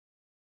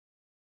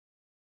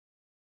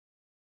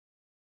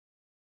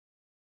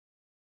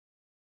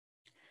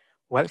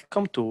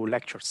Welcome to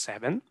lecture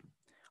 7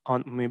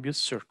 on Möbius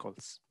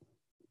circles.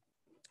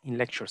 In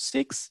lecture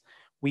 6,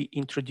 we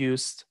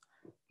introduced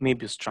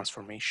Möbius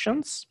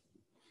transformations.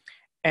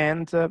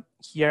 And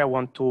here I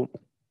want to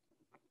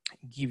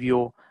give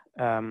you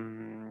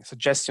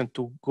suggestion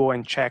to go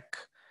and check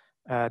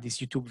this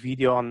YouTube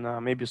video on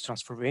Möbius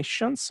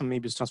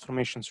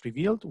transformations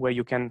revealed, where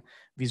you can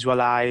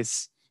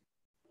visualize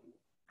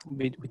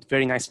with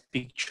very nice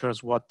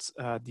pictures what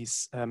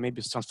these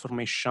Möbius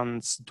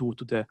transformations do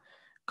to the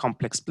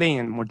complex plane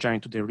and more generally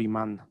to the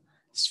Riemann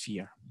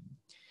sphere.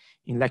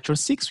 In lecture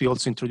 6, we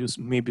also introduce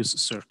Möbius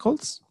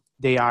circles.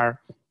 They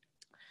are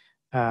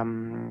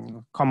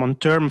common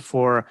term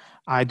for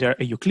either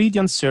a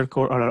Euclidean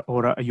circle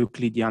or a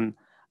Euclidean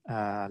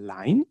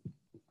line.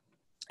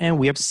 And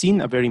we have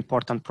seen a very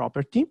important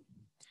property,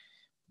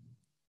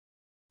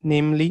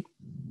 namely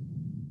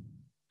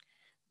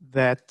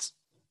that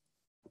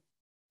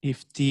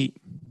if T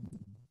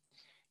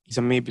is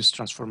a Möbius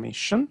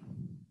transformation,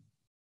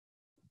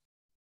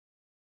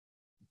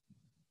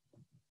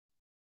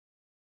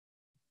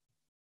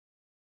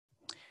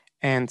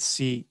 and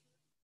C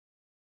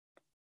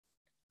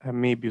a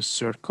Möbius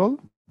circle,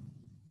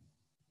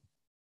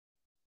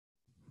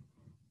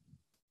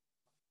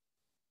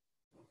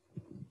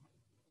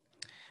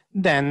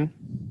 then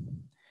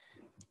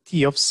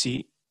T of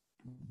C,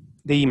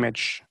 the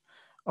image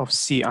of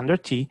C under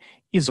T,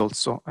 is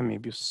also a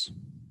Möbius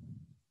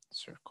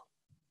circle.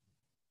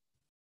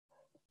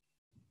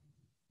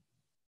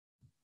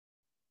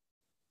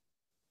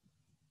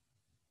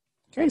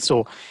 Okay,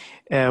 so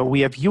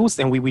we have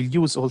used, and we will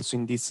use also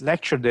in this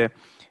lecture,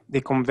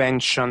 the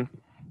convention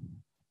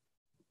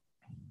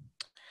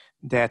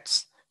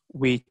that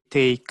we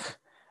take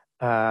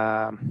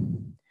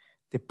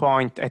the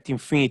point at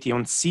infinity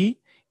on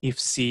C if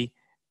C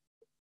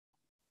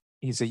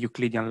is a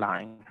Euclidean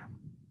line.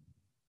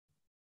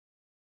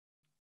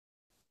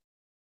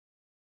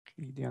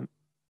 Euclidean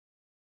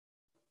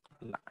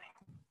line.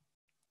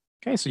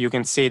 Okay, so you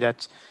can say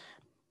that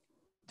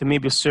the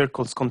Möbius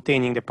circles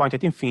containing the point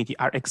at infinity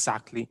are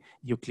exactly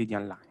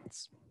Euclidean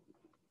lines.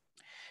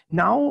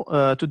 Now,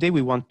 today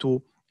we want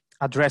to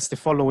address the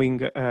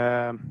following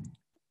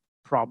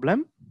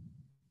problem,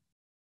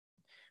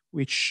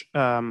 which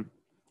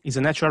is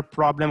a natural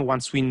problem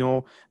once we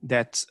know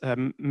that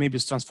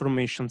Möbius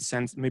transformation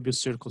sends Möbius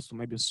circles to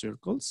Möbius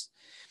circles.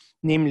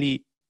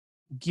 Namely,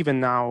 given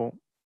now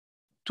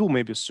two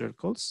Möbius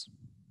circles,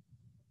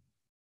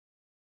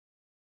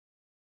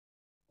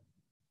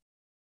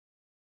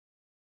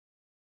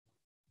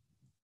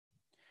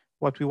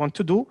 what we want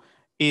to do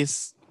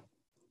is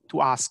to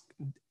ask,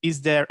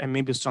 is there a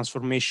Möbius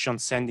transformation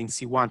sending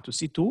C1 to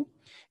C2?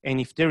 And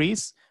if there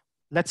is,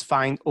 let's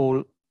find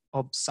all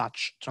of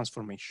such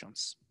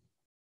transformations.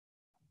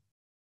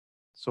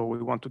 So we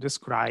want to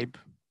describe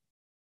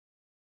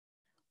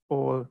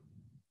all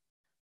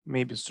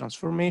Möbius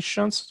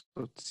transformations,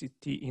 so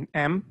Ct in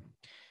M,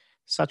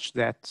 such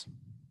that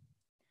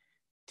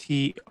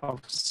T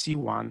of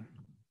C1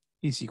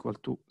 is equal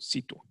to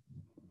C2.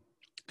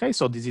 Okay,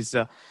 so this is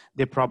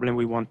the problem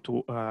we want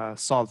to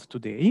solve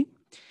today.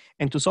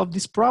 And to solve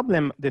this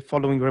problem, the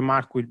following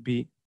remark will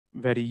be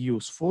very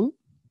useful.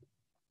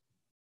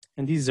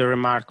 And this is a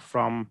remark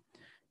from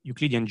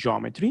Euclidean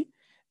geometry.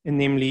 And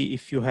namely,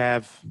 if you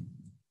have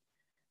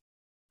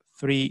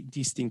three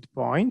distinct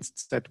points,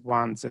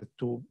 Z1,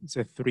 Z2,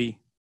 Z3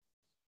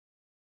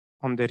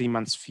 on the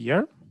Riemann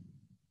sphere,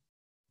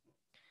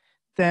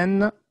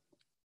 then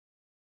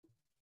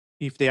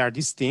if they are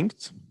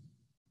distinct,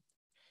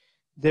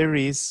 there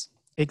is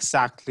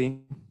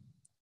exactly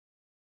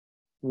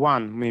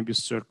one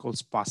Möbius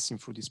circles passing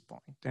through this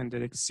point, and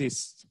there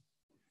exists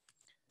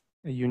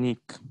a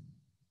unique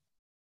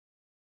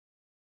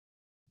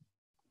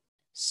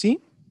C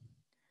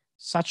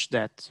such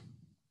that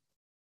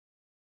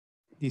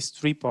these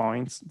 3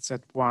 points,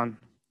 Z1,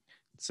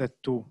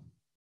 Z2,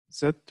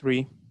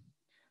 Z3,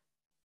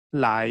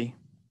 lie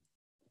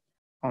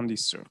on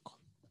this circle.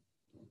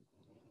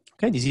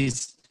 Okay, this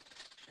is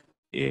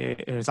a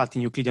result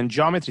in Euclidean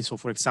geometry. So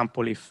for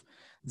example, if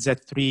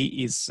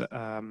Z3 is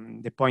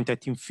the point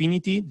at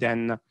infinity,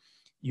 then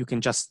you can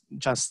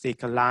just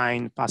take a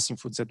line passing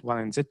through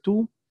Z1 and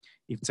Z2.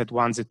 If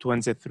Z1, Z2,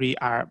 and Z3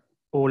 are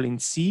all in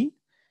C,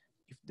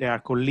 if they are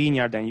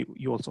collinear, then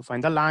you also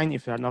find a line.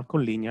 If they are not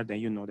collinear,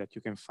 then you know that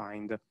you can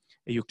find a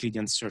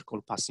Euclidean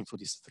circle passing through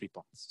these 3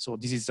 points. So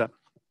this is a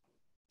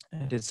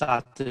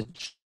result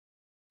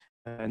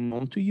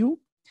known to you.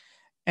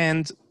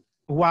 And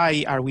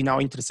why are we now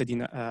interested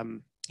in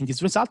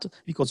this result?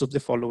 Because of the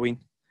following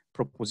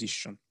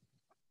proposition.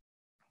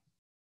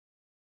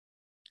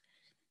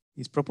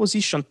 This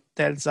proposition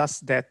tells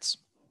us that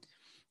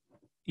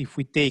if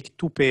we take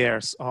two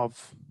pairs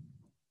of,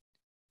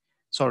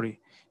 two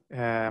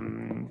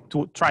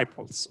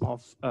tripoles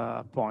of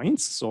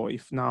points. So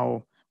if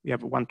now we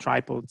have one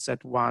tripole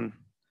Z1,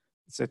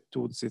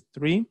 Z2,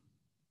 Z3,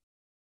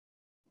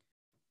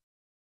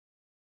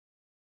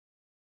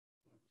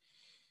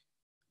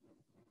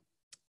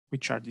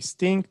 which are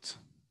distinct,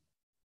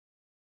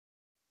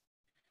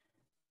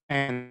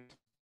 and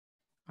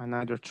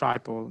another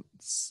triple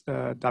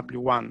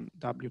W1,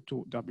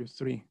 W2,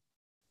 W3,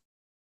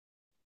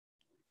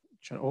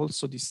 which are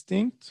also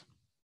distinct.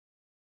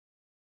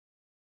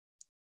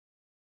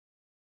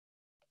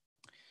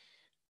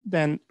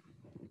 Then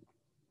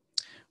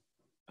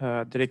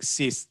there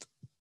exists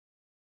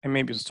a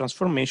Möbius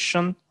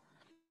transformation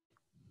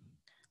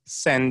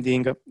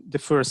sending the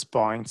first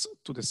points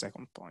to the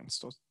second point.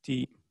 So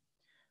T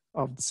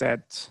of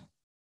Zj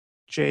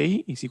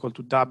is equal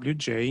to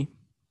Wj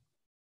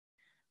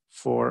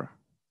for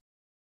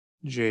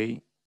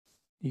j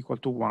equal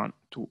to 1,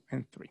 2,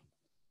 and 3.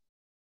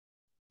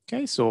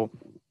 Okay, so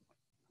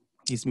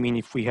this means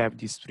if we have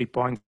these 3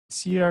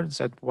 points here,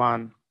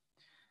 Z1,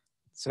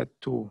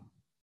 Z2,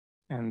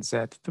 and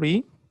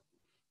Z3,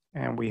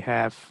 and we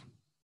have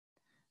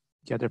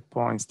the other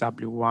points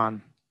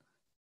W1,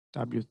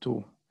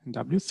 W2, and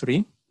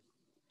W3,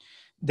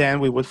 then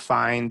we will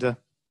find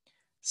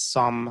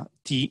some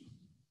T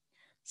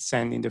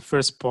sending the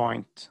first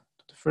point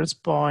to the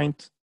first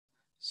point,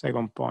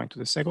 second point to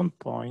the second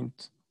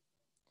point,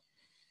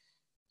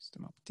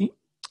 system of T,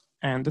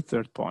 and the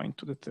third point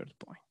to the third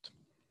point.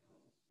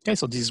 Okay,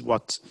 so this is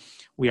what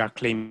we are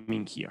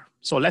claiming here.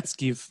 So let's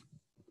give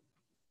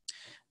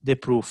the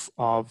proof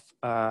of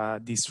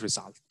this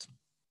result.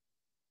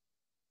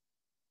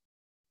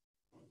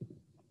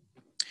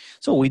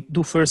 So we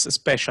do first a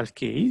special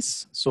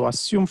case. So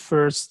assume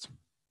first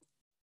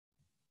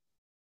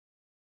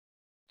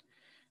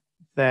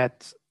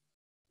that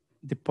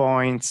the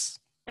points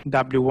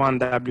W1,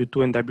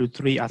 W2, and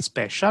W3 are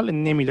special.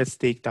 And namely, let's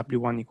take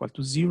W1 equal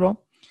to 0,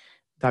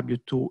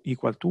 W2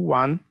 equal to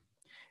 1,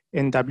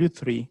 and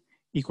W3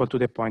 equal to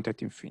the point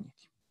at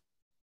infinity.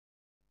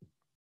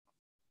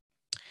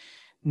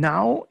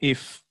 Now,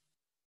 if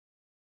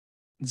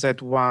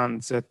Z1,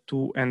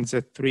 Z2, and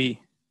Z3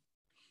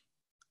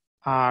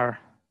 are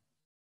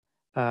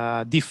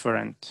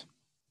different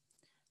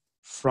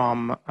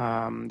from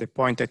the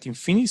point at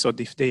infinity, so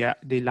if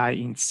they lie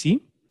in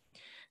C,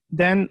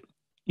 then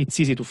it's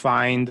easy to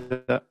find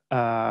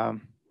the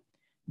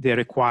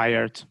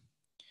required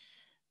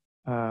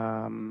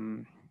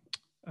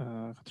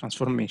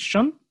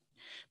transformation,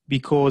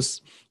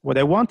 because what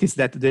I want is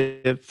that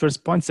the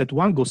first point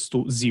Z1 goes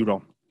to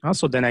 0.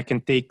 So then I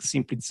can take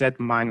simply Z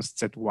minus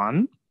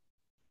Z1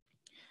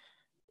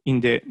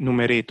 in the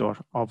numerator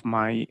of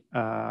my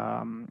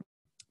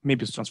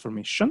Möbius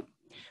transformation.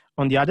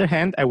 On the other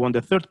hand, I want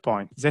the third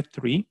point,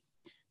 Z3,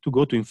 to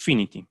go to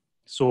infinity.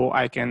 So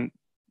I can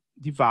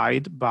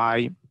divide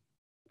by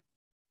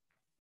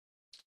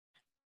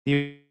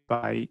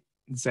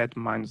Z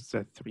minus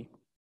Z3.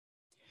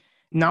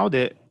 Now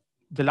the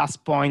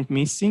last point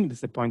missing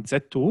is the point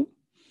Z2.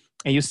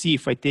 And you see,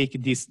 if I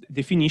take this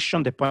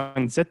definition, the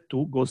point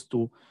Z2 goes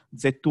to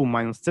Z2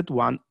 minus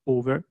Z1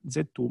 over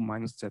Z2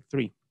 minus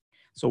Z3.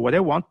 So what I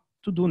want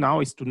to do now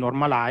is to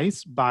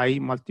normalize by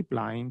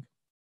multiplying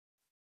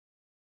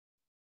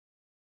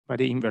by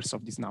the inverse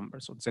of this number.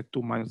 So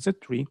Z2 minus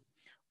Z3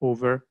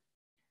 over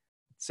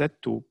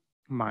Z2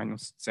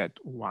 minus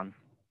Z1.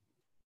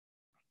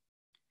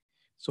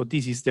 So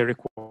this is the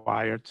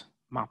required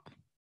map.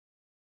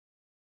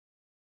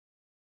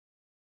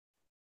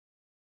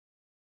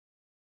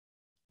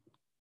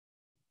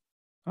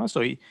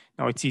 So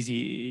now it's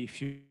easy.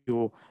 If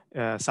you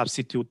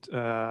substitute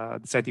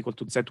Z equal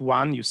to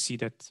Z1, you see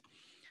that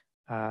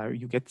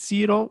you get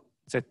 0,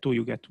 Z2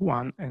 you get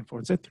 1, and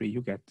for Z3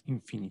 you get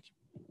infinity.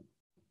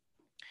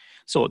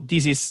 So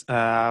this is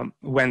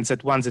when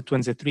Z1, Z2,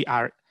 and Z3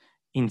 are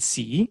in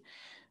C.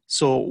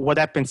 So what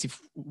happens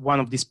if one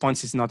of these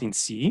points is not in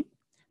C?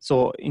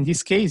 So in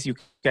this case, you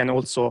can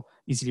also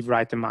easily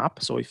write a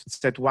map. So if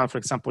Z1, for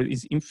example,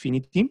 is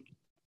infinity,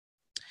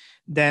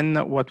 then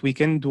what we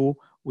can do,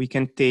 we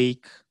can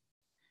take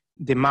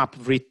the map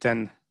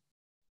written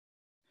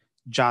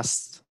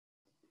just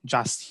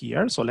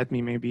here. So let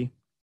me maybe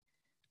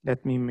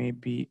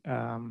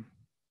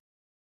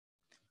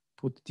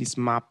put this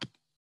map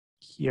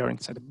here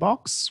inside the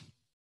box.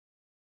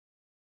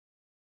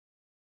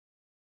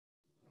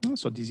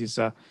 So this is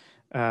a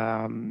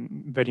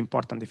very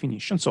important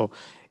definition. So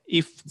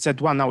if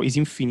Z1 now is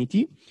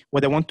infinity,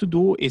 what I want to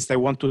do is I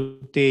want to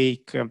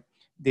take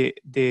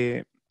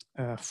the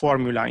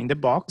formula in the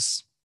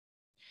box,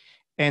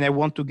 and I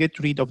want to get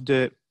rid of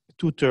the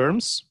two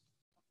terms.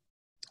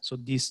 So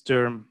this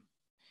term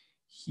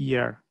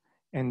here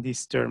and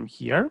this term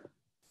here,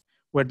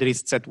 where there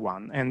is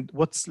Z1. And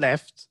what's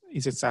left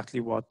is exactly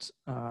what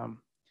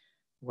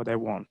I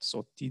want.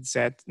 So TZ,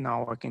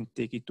 now I can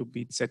take it to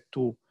be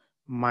Z2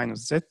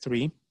 minus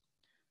Z3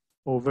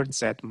 over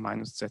Z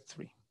minus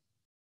Z3.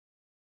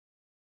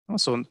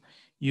 Also,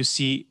 you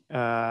see,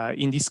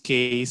 in this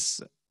case,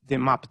 the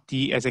map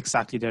T has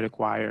exactly the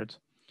required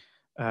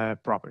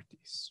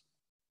properties.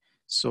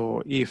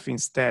 So if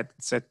instead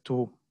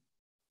Z2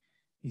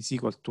 is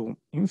equal to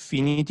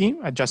infinity,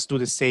 I just do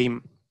the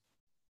same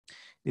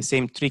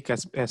trick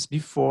as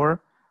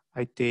before.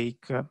 I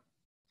take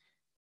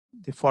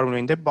the formula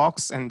in the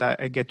box, and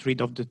I get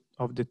rid of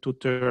the two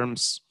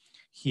terms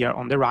here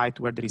on the right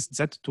where there is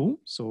Z2.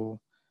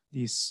 So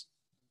this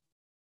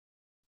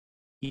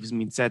gives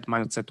me z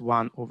minus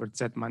z1 over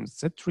z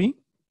minus z3.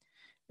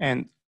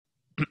 And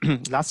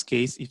last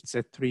case, if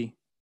z3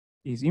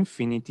 is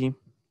infinity,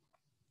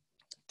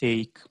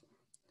 take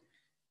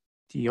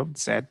t of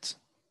z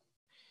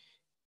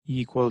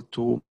equal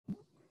to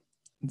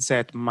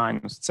z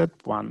minus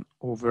z1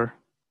 over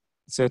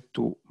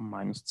z2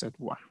 minus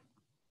z1.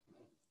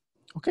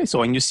 Okay,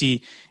 so and you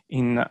see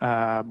in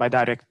by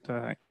direct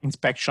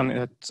inspection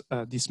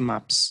that these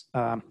maps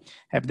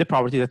have the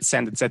property that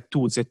send z2,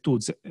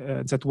 z2,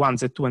 z1,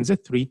 z2, and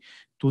z3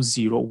 to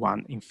 0,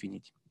 1,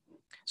 infinity.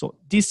 So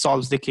this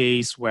solves the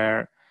case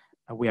where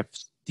we have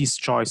this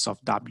choice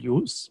of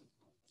w's.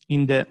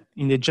 In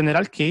the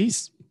general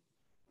case,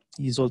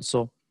 is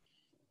also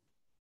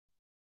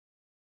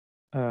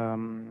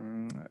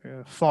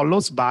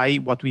follows by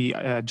what we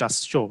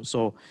just showed.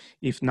 So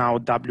if now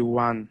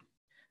w1,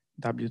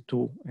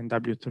 w2, and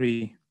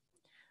w3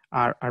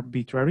 are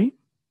arbitrary,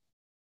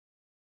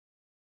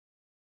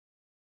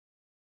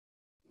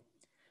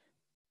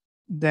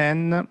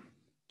 then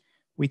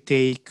we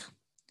take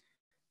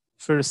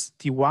first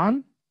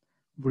t1,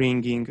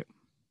 bringing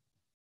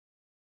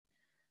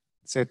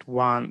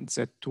z1,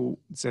 z2,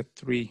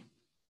 z3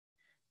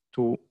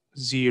 to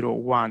 0,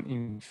 1,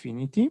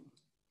 infinity,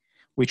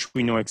 which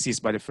we know exists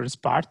by the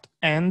first part,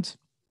 and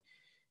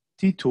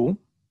t2,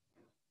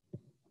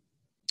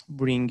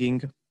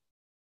 bringing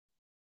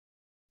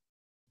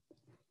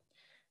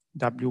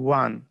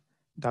w1,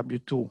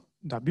 w2,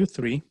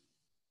 w3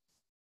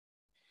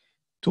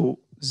 to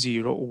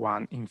 0,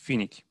 1,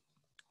 infinity,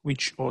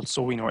 which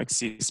also we know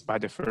exists by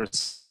the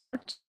first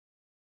part.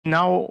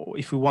 Now,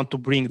 if we want to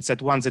bring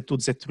z1, z2,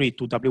 z3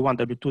 to w1,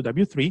 w2,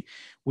 w3,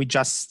 we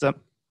just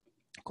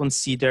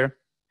consider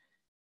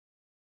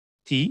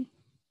t,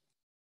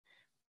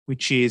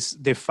 which is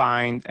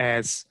defined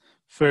as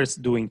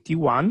first doing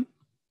t1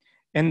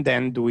 and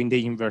then doing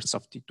the inverse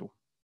of t2.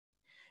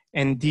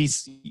 And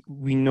this,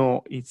 we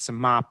know it's a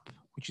map,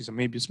 which is a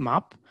Möbius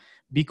map,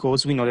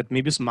 because we know that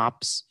Möbius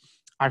maps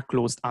are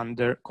closed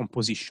under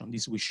composition.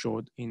 This we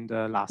showed in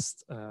the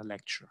last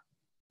lecture.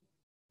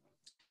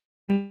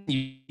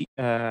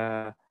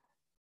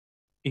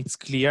 It's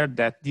clear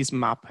that this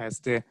map has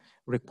the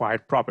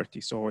required property.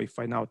 So if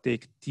I now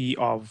take t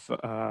of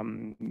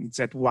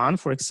z1,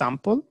 for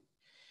example,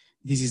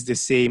 this is the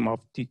same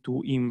of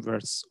t2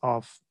 inverse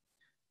of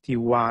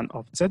t1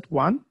 of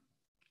z1.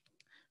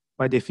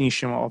 By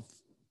definition of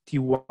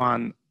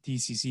t1,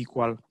 this is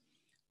equal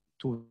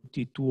to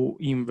t2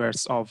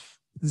 inverse of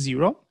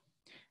 0.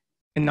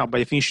 And now by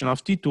definition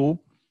of t2,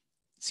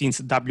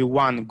 since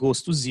w1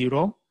 goes to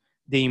 0,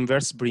 the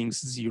inverse brings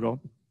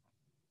 0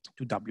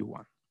 to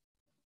w1.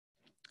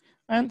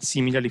 And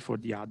similarly for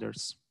the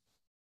others,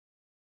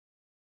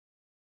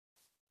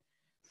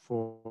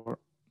 for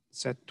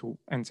z2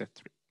 and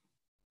z3.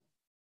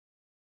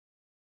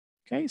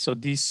 Okay, so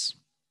this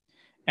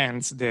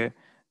ends the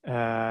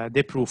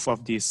proof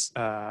of this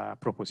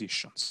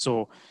proposition.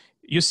 So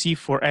you see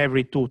for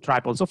every two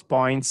triples of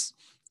points,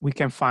 we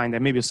can find a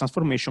Möbius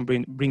transformation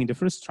bringing the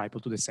first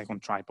triple to the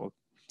second triple.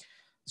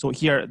 So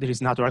here there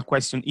is a natural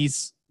question,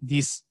 is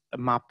this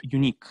map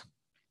unique?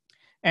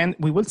 And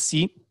we will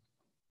see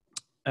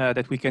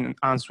that we can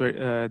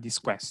answer this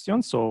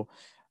question. So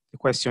the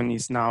question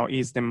is now,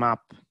 is the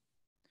map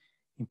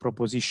in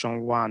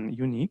proposition 1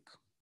 unique?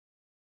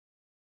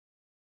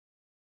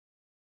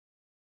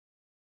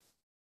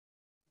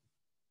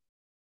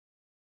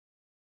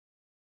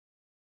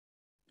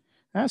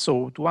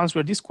 So to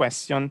answer this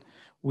question,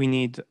 we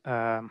need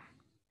a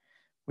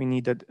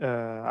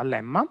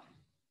lemma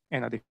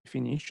and a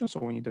definition. So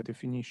we need a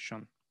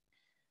definition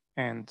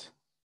and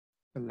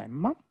a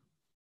lemma.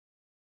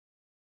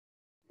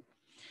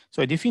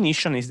 So a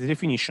definition is the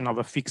definition of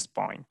a fixed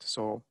point.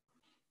 So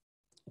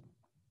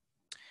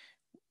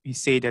we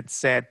say that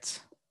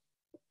Z,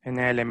 an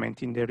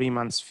element in the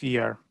Riemann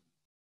sphere,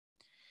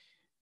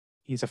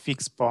 is a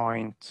fixed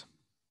point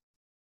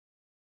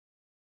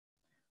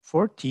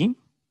for T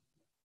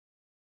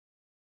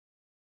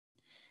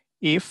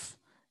if,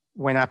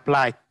 when I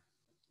apply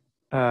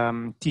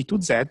T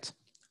to Z,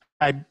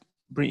 I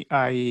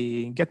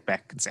get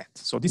back Z.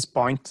 So this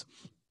point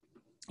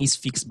is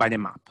fixed by the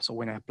map. So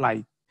when I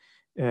apply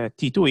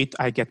T to it,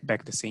 I get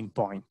back the same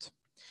point.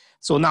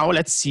 So now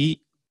let's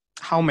see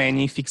how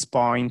many fixed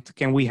points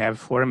can we have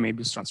for a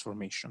Möbius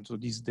transformation. So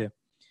this is the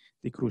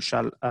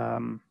crucial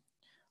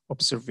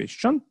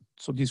observation.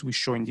 So this we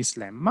show in this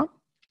lemma.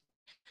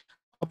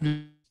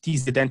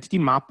 This identity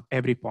map,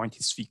 every point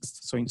is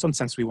fixed. So in some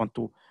sense, we want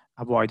to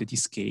avoid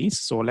this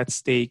case. So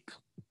let's take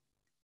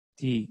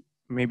the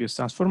Möbius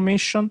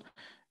transformation,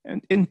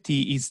 and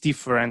T is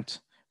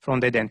different from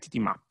the identity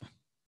map.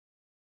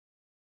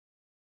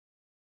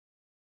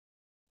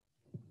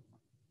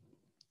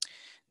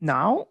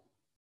 Now,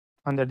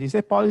 under this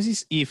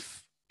hypothesis,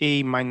 if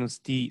A minus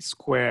D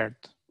squared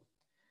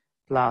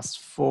plus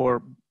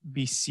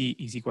 4BC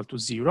is equal to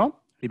 0,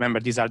 remember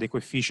these are the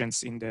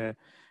coefficients in the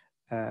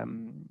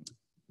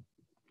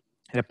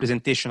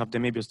representation of the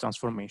Möbius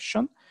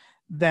transformation,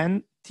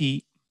 then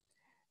T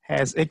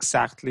has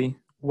exactly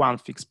one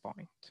fixed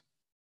point.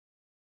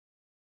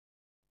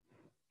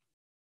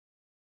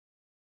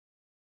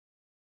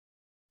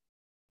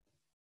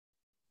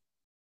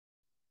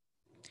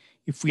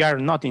 If we are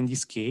not in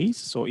this case,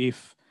 so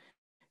if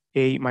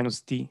a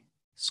minus d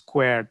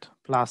squared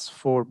plus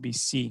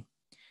 4bc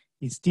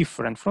is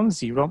different from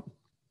 0,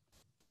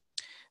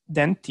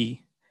 then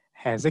t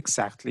has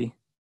exactly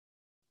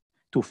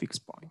 2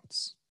 fixed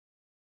points.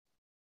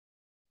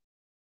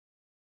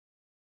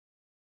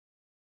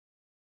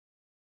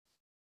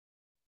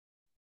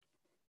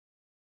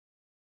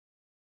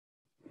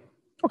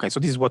 Okay, so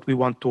this is what we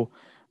want to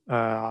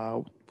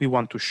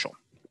show.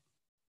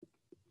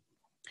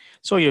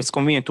 So here it's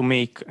convenient to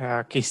make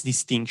case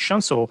distinction.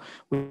 So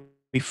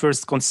we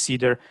first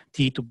consider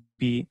T to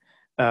be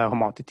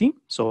homothency.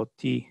 So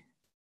T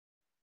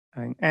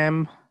and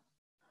M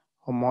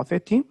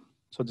homothency.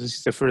 So this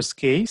is the first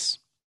case.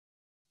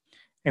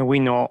 And we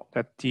know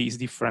that T is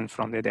different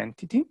from the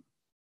identity.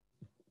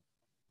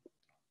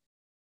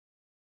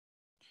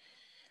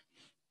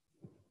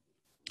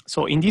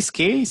 So in this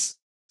case,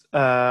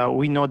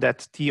 we know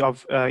that T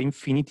of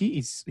infinity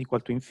is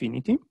equal to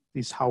infinity.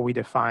 This is how we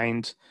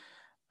defined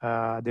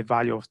the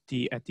value of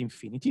T at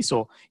infinity.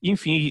 So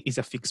infinity is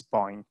a fixed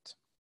point.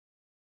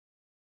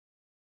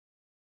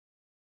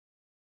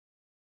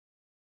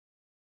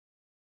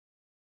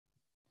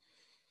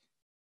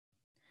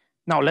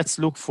 Now let's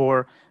look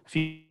for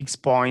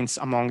fixed points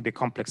among the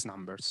complex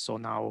numbers. So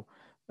now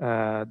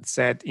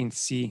Z in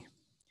C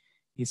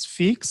is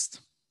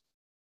fixed.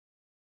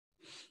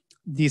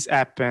 This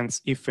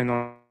happens if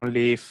and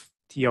only if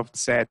T of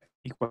Z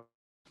equals.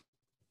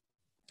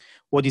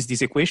 What is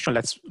this equation?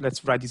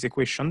 Let's write this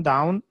equation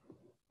down.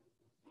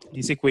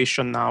 This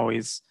equation now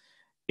is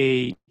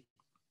A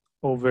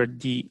over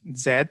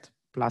dz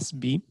plus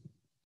B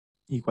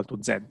equal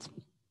to Z.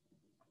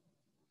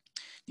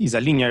 This is a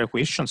linear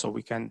equation, so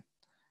we can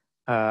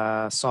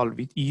solve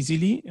it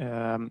easily.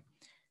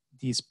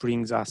 This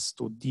brings us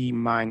to D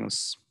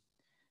minus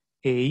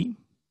A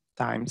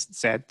times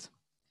Z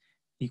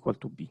equal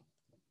to B.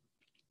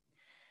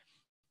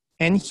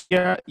 And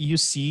here you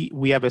see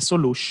we have a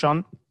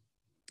solution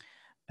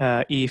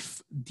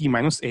if D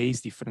minus A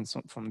is different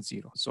from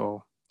 0.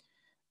 So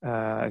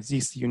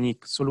this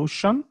unique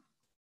solution,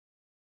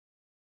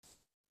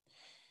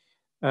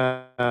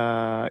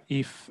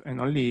 if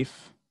and only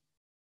if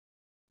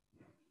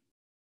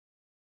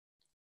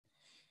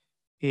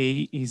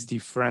A is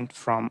different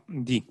from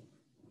D.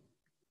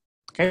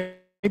 Okay,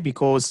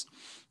 because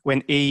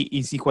when A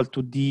is equal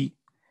to D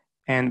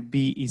and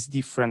B is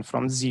different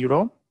from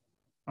 0,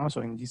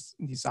 also in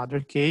this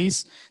other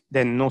case,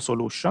 then no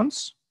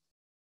solutions.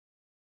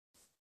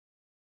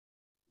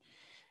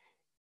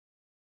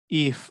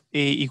 If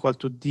A equal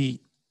to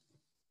D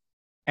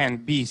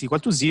and B is equal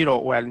to 0,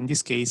 well, in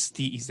this case,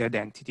 T is the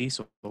identity,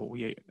 so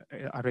we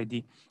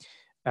already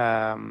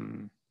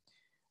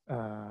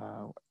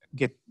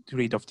get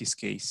rid of this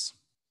case.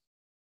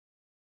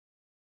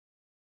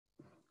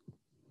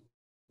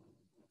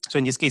 So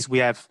in this case, we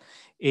have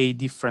A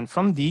different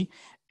from D,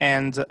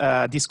 and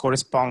this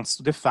corresponds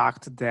to the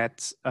fact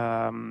that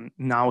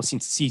now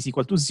since C is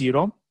equal to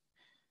 0,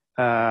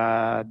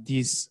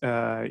 this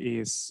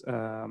is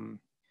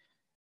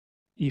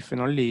if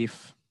and only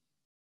if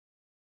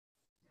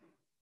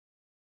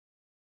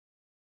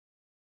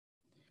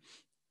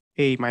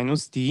A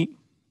minus D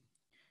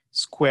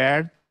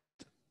squared,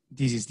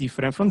 this is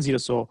different from 0,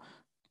 so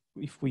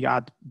if we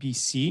add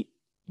BC,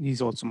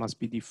 this also must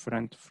be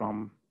different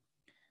from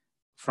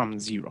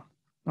 0,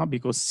 not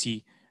because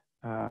C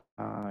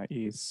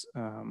is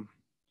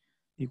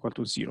equal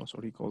to 0, so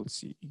recall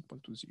C equal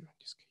to 0 in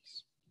this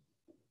case.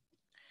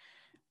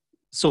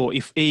 So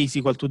if A is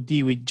equal to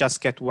D, we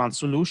just get one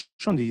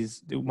solution. This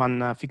is the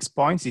one fixed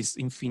point is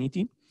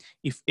infinity.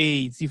 If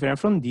A is different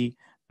from D,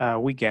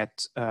 we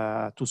get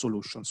 2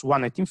 solutions,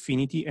 one at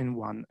infinity and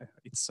one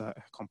it's a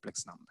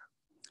complex number.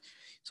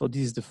 So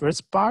this is the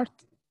first part.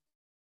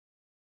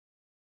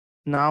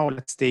 Now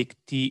let's take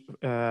T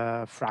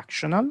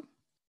fractional.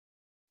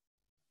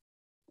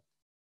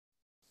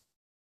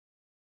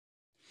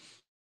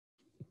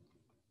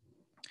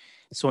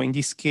 So in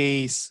this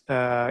case,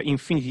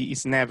 infinity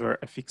is never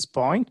a fixed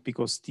point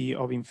because T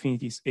of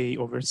infinity is A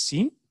over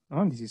C.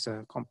 This is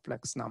a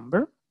complex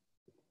number,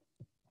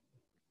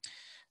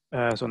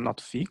 so not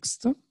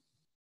fixed.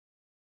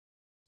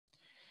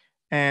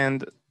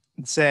 And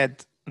Z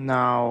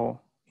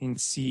now in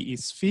C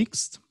is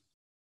fixed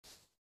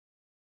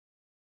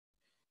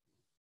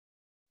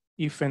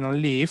if and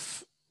only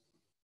if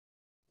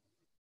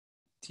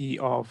T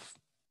of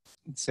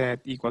Z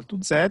equal to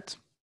Z.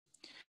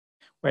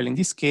 Well, in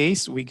this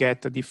case, we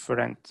get a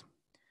different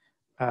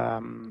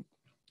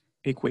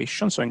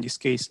equation. So in this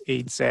case,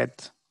 AZ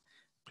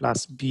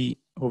plus B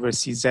over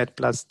CZ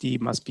plus D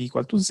must be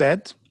equal to Z.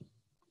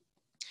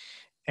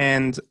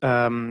 And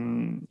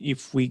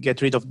if we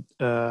get rid of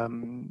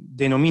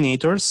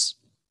denominators,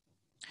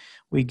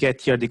 we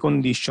get here the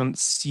condition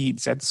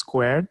CZ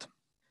squared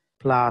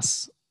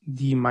plus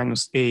D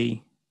minus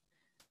A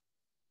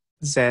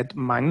Z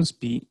minus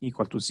B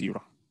equal to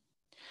 0.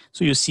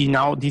 So you see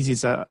now this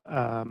is a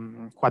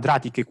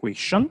quadratic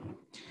equation,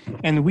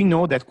 and we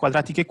know that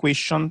quadratic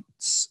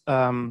equations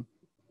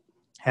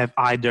have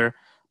either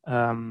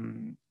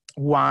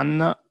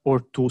one or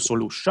two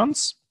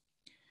solutions,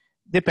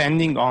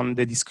 depending on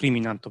the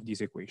discriminant of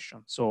this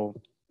equation. So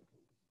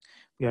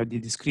we have the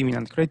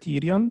discriminant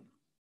criterion.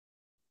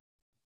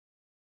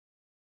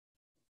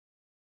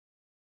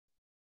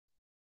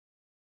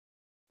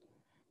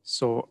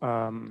 So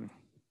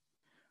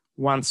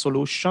one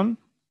solution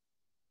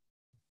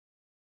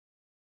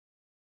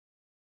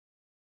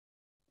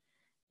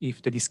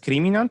if the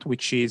discriminant,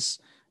 which is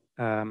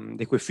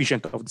the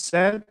coefficient of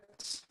z,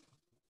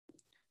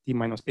 t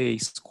minus a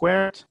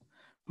squared,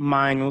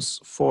 minus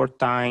 4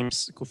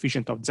 times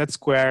coefficient of z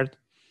squared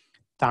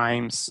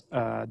times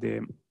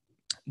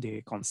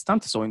the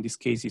constant. So in this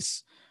case,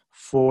 it's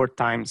 4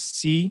 times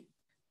c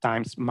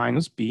times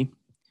minus b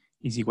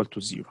is equal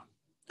to 0.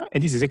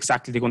 And this is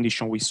exactly the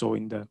condition we saw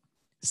in the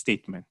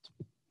statement.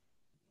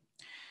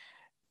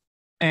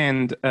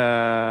 And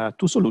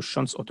two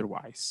solutions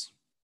otherwise.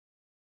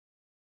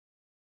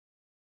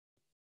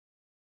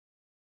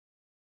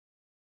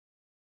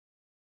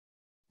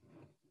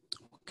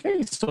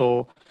 Okay,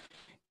 so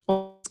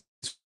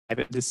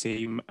the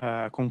same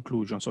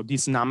conclusion. So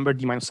this number,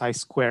 d minus I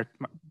squared,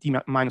 d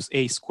minus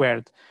a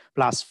squared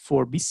plus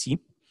 4bc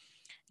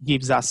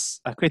gives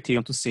us a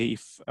criterion to say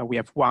if we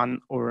have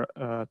one or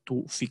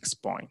two fixed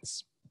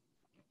points.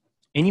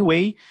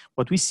 Anyway,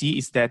 what we see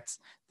is that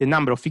the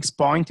number of fixed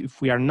points,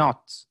 if we are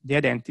not the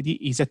identity,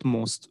 is at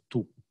most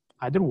 2,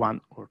 either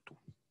 1 or 2.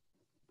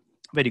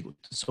 Very good.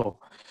 So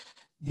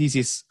this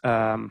is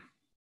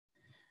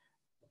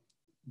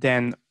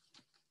then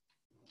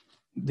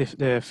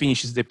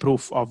finishes the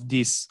proof of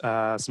this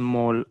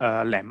small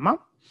lemma.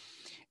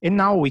 And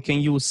now we can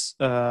use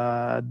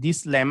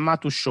this lemma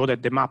to show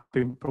that the map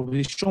in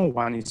proposition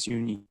 1 is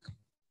unique.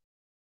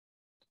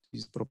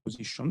 This is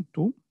proposition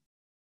 2.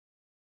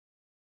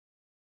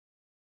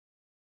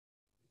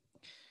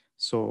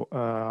 So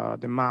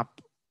the map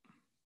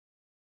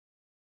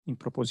in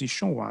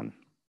proposition 1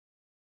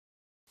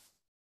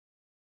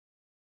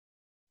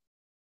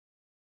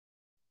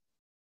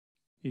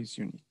 is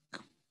unique.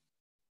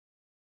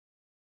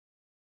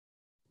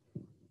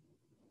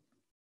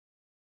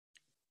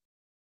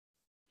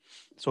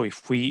 So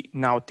if we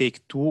now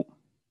take two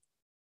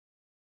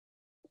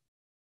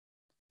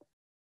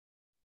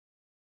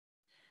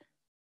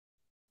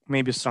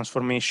Möbius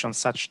transformations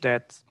such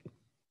that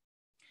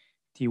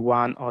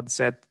T1 of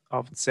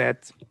Z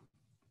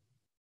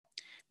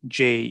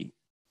J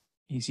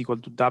is equal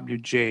to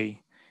Wj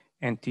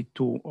and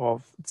T2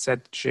 of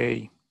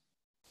Zj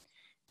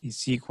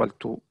is equal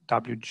to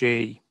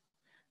Wj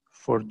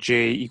for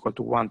J equal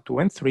to 1, 2,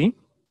 and 3,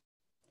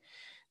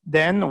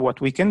 then what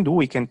we can do,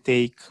 we can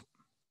take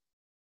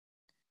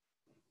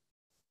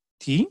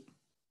T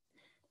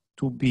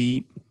to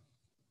be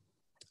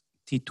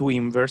T2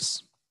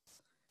 inverse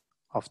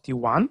of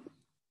T1.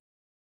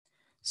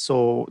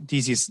 So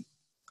this is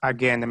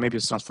again a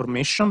Möbius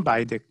transformation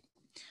by the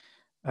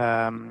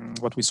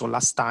what we saw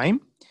last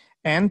time,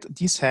 and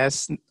this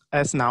has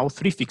now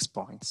 3 fixed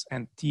points,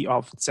 and T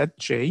of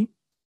Zj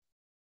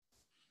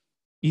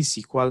is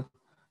equal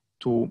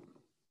to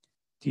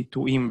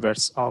T2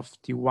 inverse of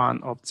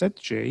T1 of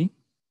Zj,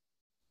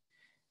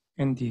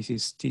 and this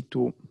is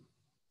T2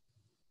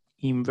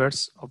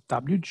 inverse of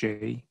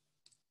Wj,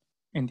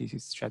 and this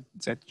is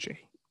Zj.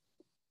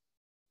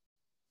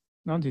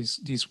 Now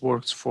this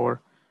works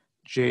for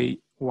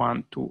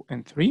J1, 2,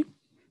 and 3.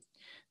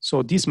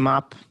 So this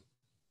map,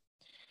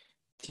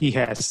 T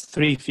has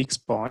 3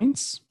 fixed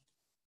points,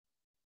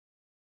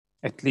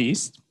 at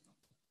least.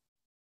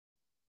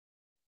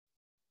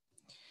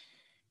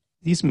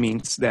 This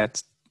means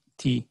that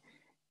T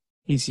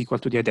is equal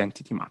to the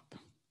identity map,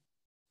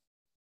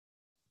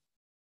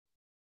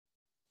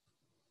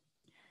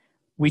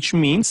 which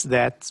means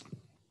that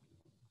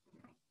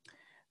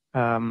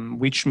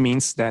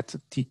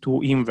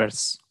T2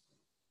 inverse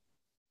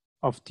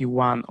of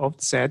T1 of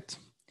Z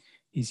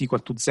is equal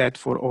to Z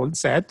for all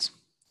Z,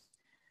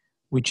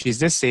 which is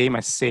the same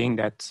as saying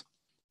that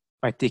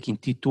by taking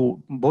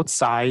T2 both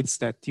sides,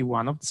 that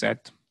T1 of Z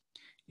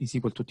is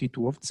equal to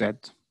T2 of Z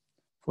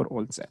for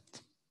all Z.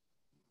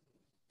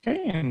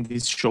 Okay, and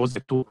this shows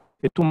that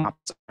the two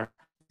maps are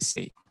the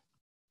same.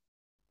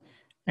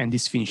 And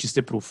this finishes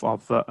the proof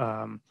of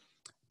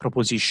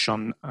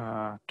proposition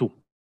 2.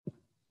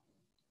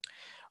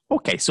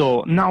 Okay,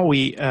 so now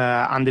we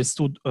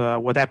understood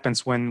what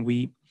happens when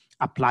we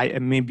apply a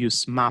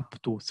Möbius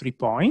map to 3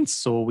 points.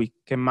 So we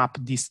can map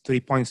these 3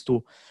 points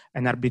to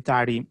an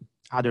arbitrary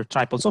other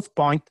triples of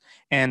point,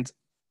 and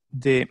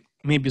the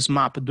Möbius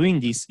map doing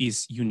this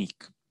is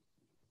unique.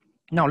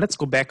 Now let's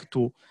go back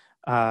to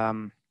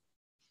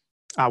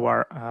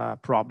our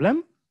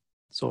problem.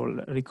 So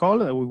recall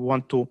we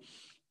want to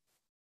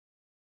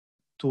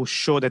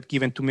show that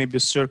given two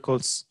Möbius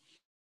circles,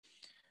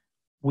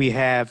 we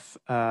have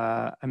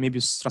a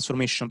Möbius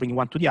transformation bringing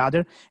one to the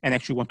other, and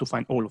actually want to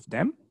find all of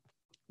them.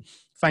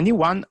 Finding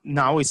one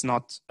now is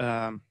not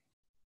a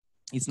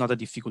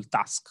difficult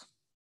task.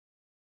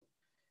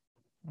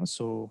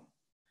 So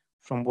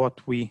from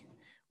what we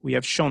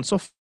have shown so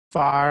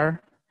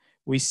far,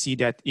 we see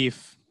that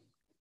if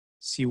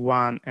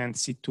C1 and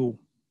C2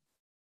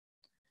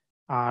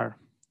 are,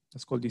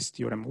 let's call this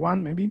theorem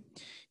 1 maybe,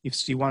 if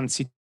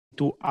C1,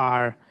 C2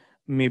 are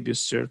Möbius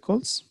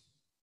circles,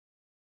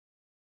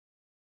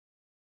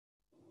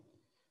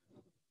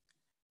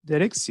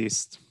 there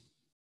exists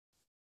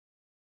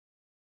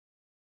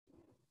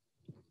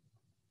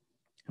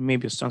a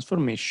Möbius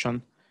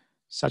transformation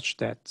such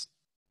that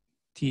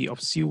T of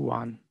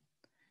C1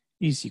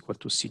 is equal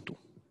to C2.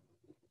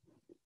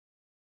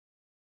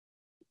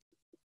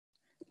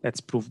 Let's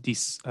prove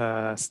this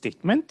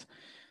statement.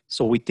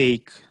 So we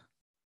take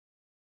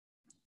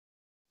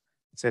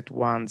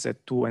Z1,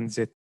 Z2, and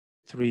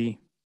Z3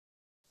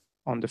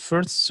 on the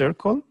first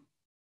circle,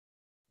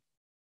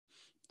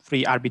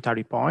 3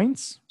 arbitrary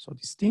points, so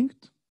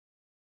distinct.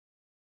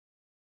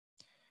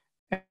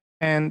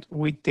 And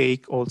we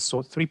take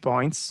also 3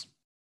 points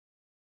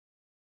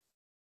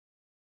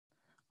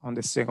on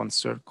the second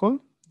circle,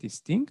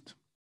 distinct.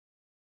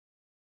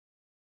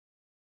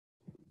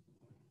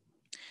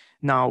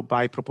 Now,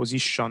 by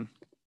proposition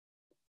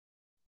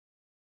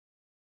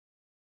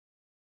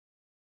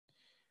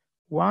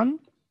 1,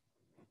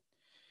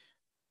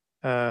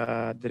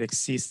 there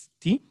exists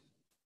T,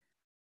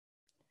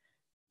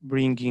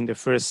 bringing the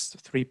first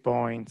 3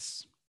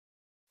 points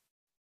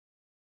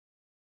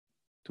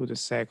to the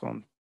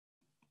second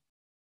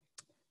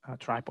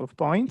tripole of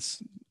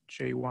points,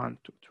 J1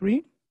 to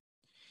 3.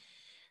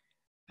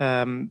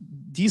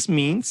 This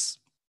means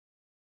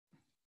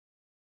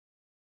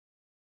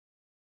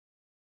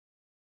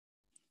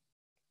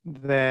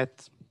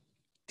that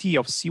T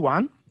of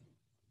C1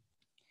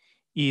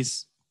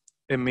 is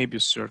a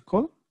Möbius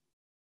circle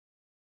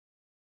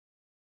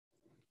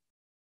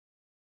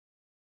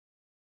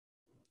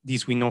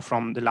this we know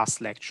from the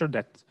last lecture,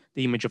 that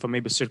the image of a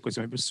Möbius circle is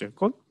a Möbius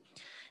circle.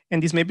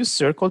 And this Möbius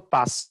circle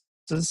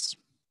passes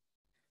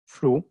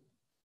through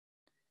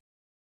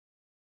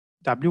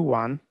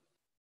W1,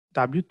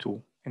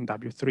 W2, and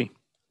W3.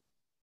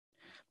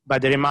 By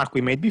the remark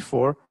we made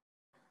before,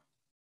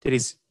 there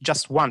is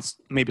just one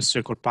Möbius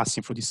circle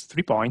passing through these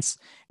 3 points,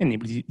 and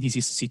namely this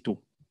is C2.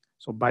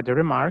 So by the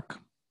remark,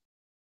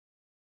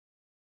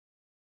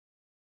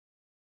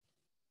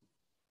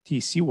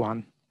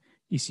 TC1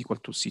 is equal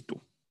to C2,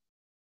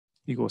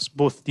 because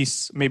both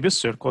these Möbius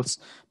circles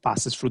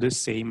passes through the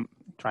same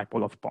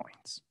tripole of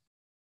points.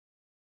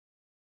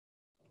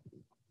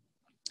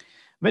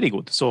 Very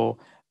good. So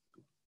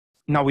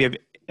now we have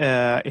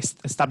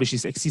established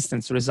this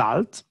existence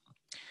result.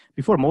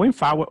 Before moving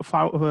forward,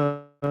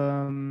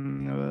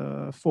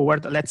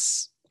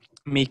 let's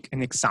make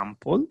an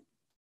example,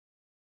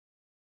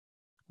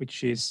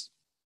 which is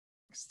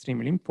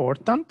extremely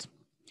important.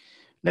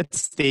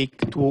 Let's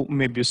take 2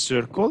 Möbius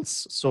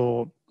circles,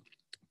 so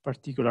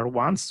particular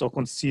ones. So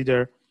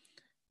consider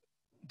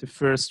the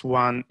first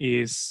one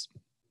is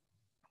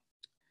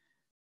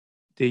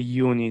the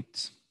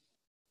unit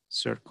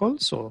circle.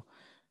 So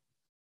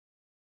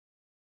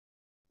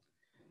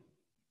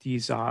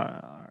these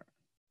are,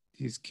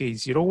 this is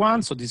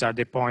K01. So these are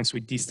the points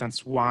with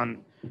distance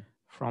 1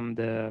 from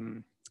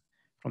the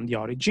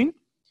origin.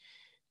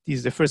 This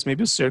is the first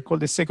Möbius circle.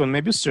 The second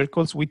Möbius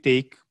circles, we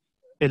take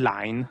a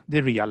line,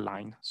 the real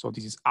line. So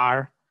this is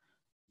R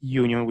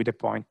union with a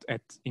point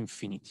at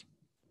infinity.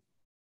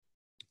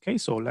 Okay,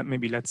 so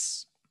maybe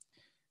let's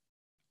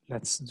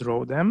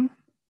draw them.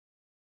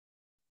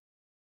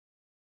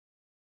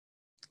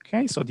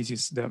 Okay, so this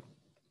is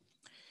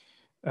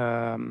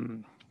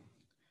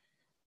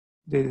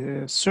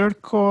the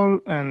circle,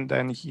 and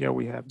then here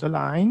we have the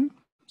line,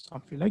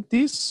 something like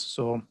this.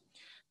 So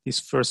this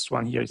first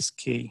one here is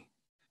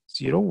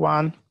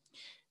K01,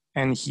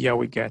 and here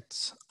we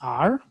get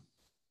R.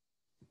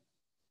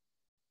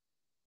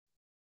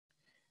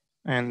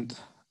 And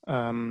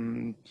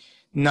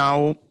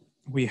now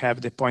we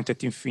have the point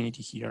at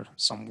infinity here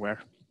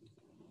somewhere.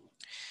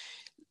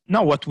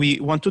 Now what we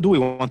want to do, we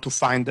want to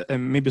find a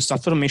Möbius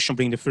transformation,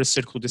 bring the first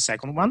circle to the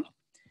second one.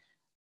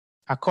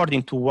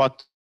 According to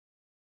what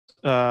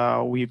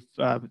we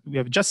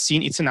have just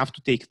seen, it's enough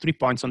to take 3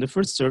 points on the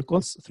first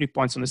circles, 3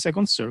 points on the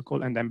second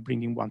circle, and then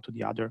bringing one to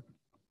the other.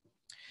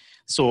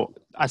 So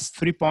as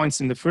 3 points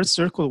in the first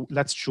circle,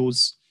 let's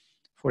choose,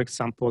 for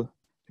example,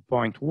 the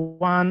point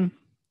 1,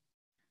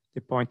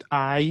 the point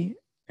I,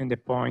 and the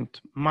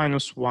point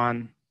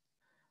 -1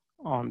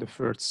 on the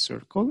first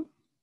circle.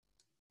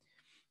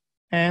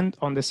 And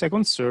on the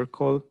second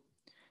circle,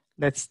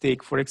 let's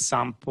take, for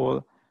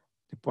example,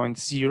 the point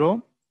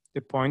 0,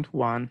 the point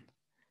 1,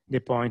 the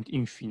point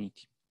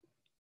infinity.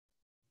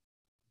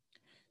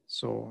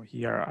 So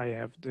here I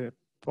have the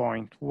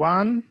point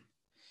 1,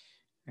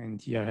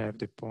 and here I have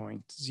the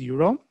point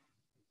 0.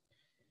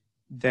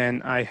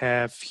 Then I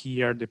have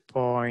here the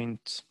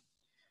point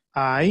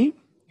I,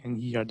 and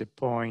here the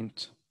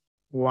point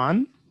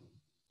 1.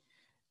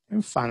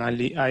 And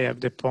finally, I have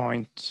the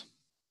point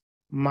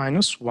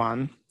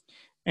 -1,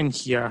 and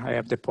here I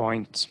have the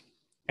point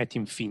at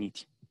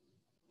infinity.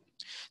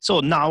 So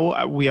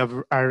now we have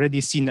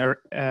already seen a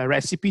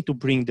recipe to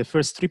bring the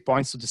first 3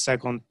 points to the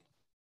second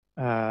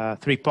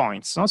 3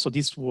 points. No? So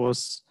this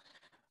was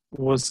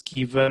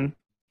given,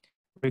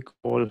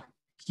 recall,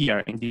 here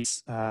in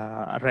this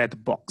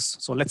red box.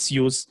 So let's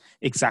use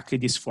exactly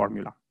this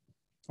formula,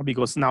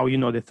 because now you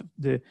know that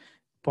the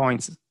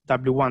points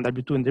W1,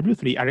 W2, and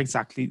W3 are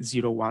exactly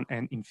 0, 1,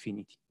 and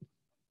infinity.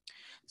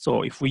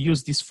 So if we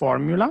use this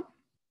formula,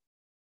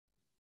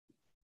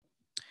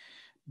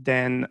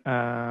 then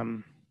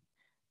the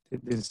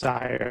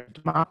desired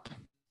map,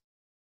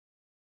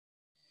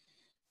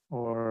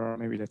 or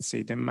maybe let's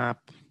say the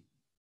map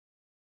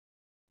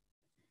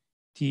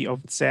T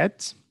of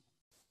Z,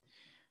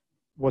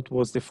 what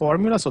was the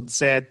formula? So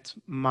Z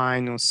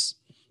minus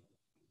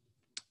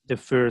the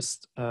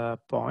first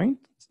point,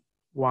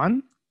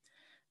 1.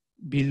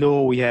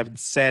 Below we have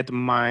Z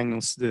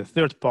minus the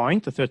third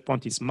point. The third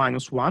point is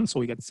minus 1, so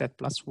we get Z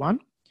plus 1.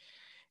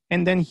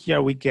 And then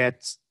here we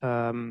get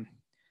the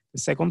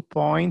second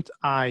point,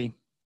 I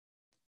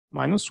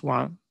minus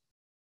 1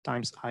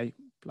 times I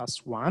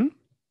plus 1.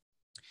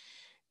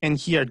 And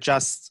here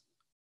just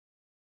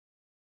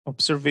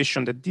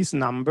observation that this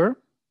number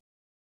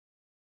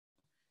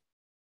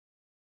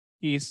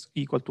is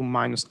equal to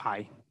minus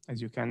I,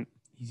 as you can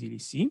easily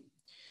see.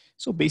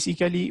 So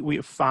basically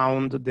we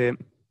found the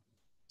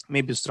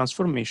Möbius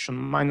transformation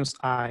minus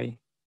I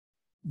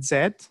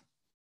Z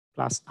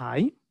plus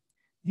I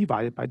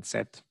divided by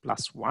Z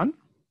plus 1.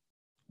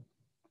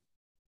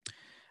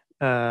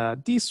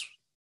 This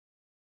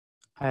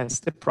has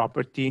the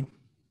property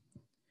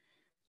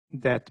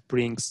that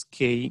brings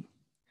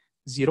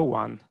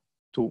K01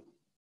 to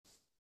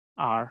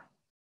R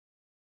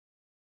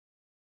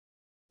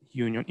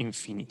union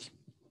infinity.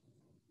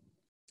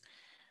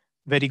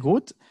 Very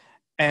good.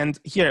 And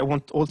here I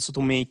want also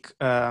to make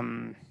a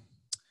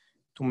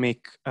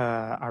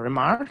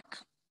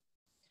remark.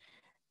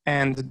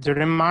 And the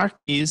remark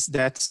is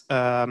that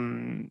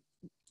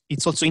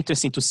it's also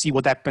interesting to see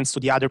what happens to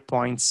the other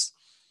points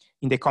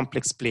in the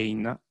complex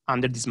plane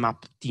under this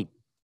map T.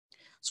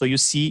 So you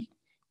see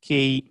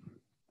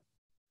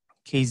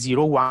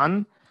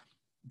K01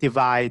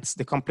 divides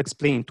the complex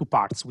plane in two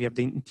parts. We have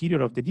the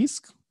interior of the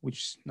disk,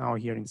 which now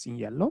here is in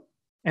yellow,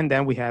 and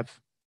then we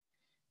have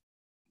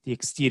the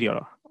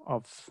exterior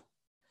of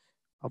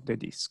the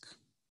disk.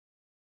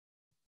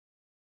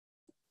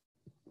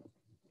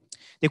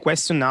 The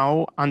question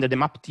now under the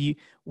map T,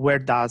 where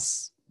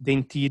does the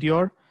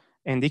interior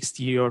and the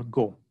exterior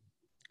go?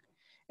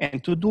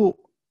 And to do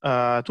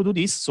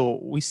this, so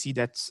we see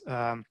that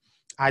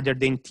either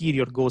the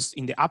interior goes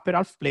in the upper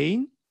half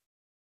plane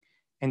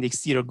and the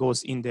exterior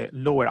goes in the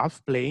lower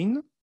half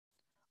plane,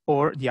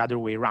 or the other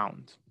way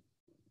around.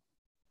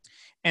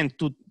 And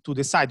to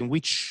decide in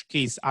which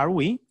case are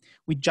we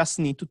just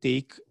need to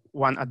take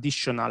one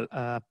additional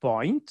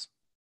point.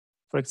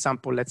 For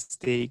example, let's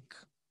take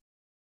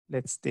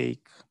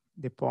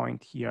the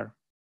point here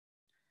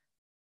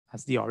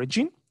as the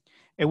origin,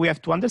 and we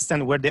have to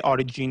understand where the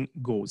origin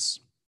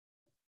goes.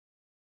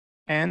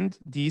 And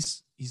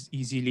this is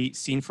easily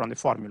seen from the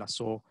formula.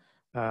 So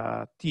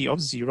T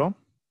of 0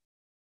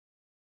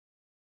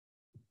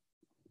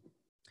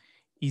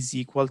 is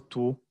equal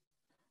to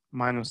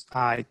minus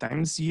I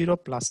times 0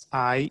 plus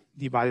I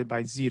divided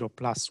by 0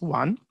 plus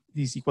 1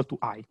 is equal to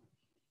I.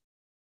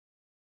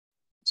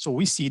 So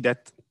we see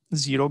that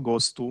 0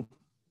 goes to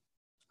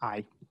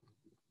I,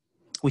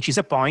 which is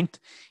a point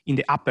in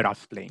the upper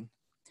half plane.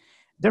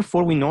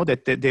 Therefore, we know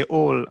that the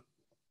whole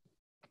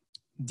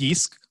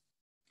disk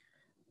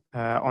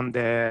on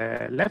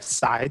the left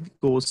side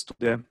goes to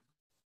the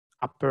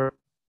upper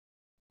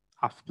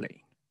half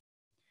plane.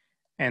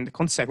 And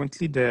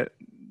consequently, the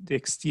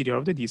exterior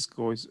of the disk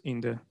goes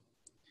in the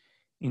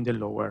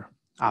lower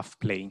half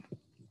plane.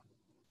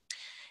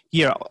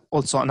 Here,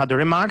 also another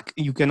remark,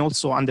 you can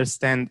also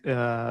understand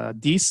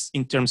this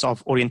in terms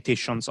of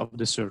orientations of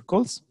the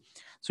circles.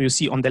 So you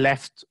see on the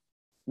left,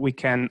 we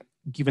can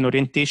give an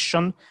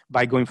orientation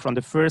by going from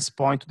the first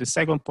point to the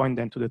second point,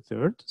 then to the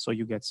third. So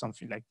you get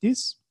something like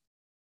this.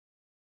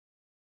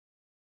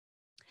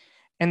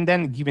 And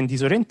then given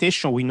this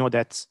orientation, we know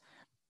that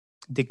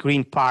the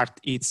green part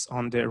is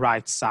on the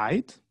right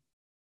side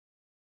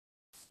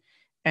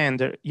and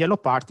the yellow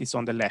part is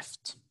on the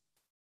left.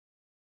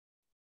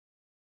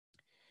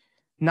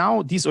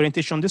 Now this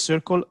orientation of the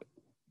circle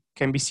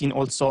can be seen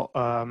also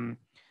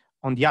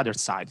on the other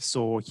side.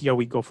 So here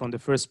we go from the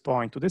first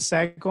point to the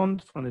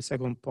second, from the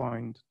second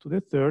point to the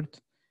third,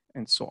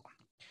 and so on.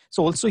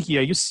 So also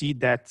here you see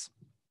that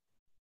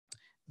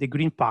the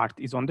green part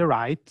is on the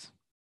right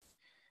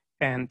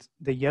and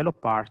the yellow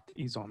part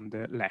is on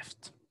the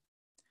left,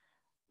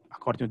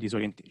 according to this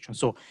orientation.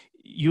 So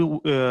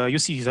you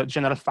see is a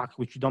general fact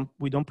which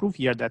we don't prove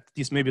here, that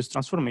this Möbius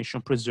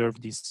transformation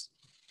preserves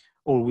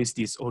always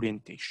this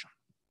orientation.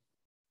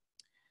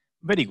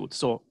 Very good.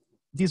 So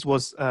this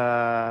was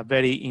a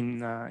very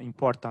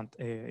important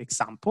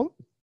example.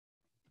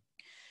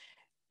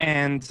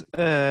 And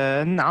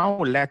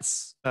now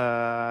let's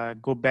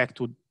go back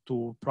to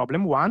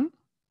problem 1.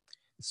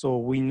 So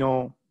we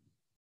know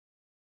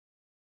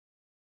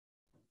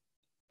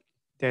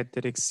that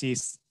there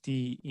exists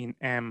T in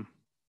M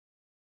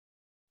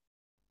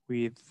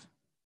with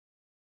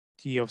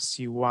T of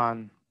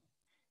C1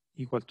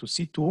 equal to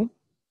C2.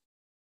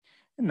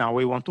 And now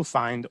we want to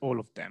find all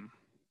of them.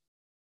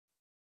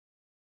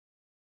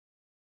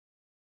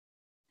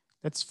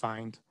 Let's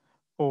find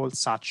all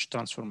such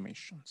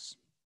transformations.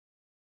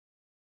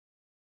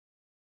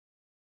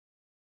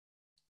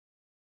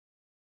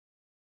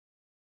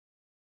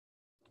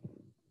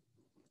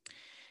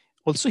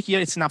 Also here,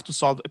 it's enough to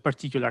solve a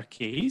particular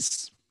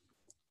case.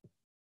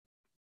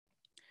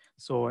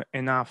 So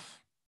enough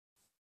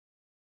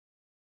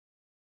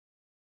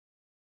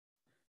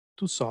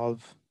to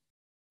solve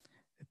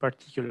a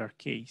particular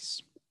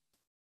case.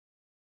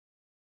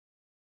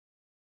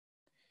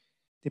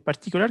 The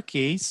particular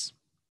case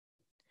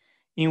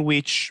in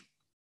which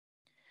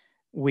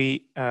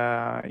we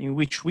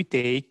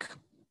take,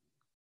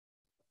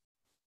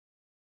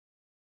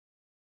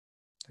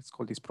 let's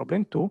call this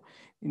problem 2.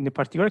 In the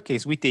particular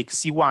case, we take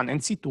C1 and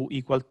C2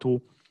 equal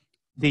to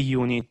the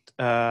unit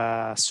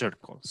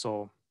circle.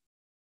 So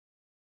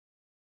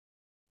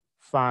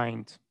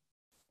find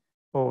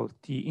all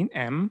T in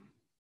M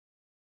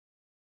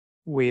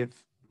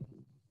with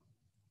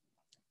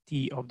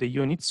T of the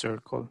unit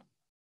circle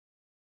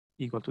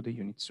equal to the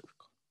unit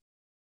circle.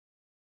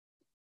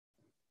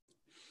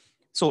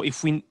 So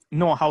if we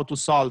know how to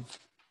solve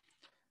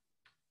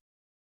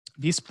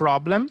this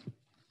problem,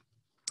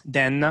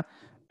 then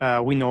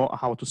we know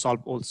how to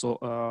solve also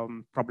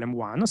problem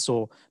 1.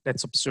 So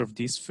let's observe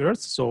this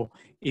first. So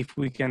if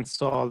we can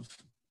solve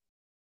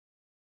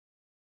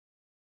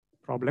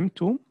problem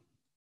 2,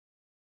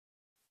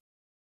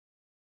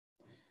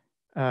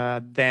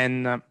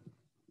 then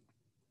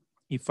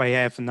if I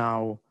have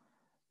now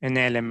an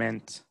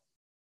element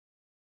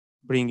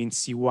bringing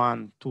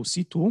C1 to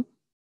C2,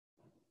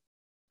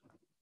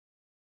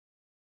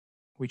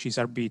 which is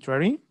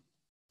arbitrary,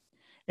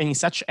 any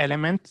such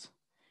element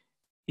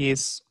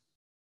is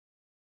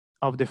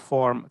of the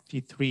form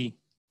T3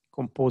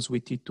 composed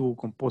with T2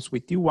 composed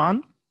with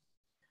T1,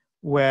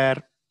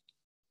 where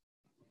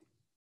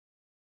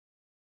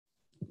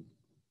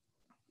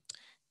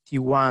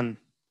T1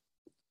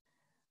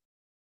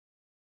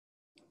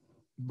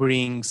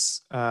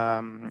 brings,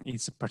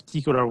 it's a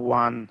particular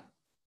one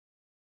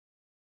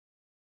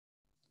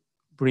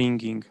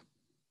bringing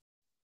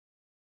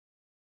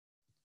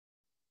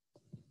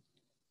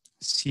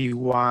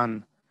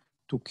C1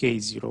 to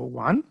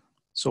K01.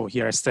 So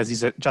here it says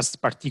is just a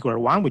particular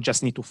one. We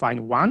just need to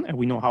find one, and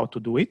we know how to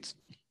do it.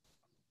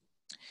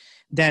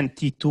 Then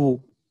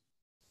T2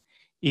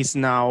 is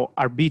now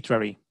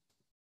arbitrary.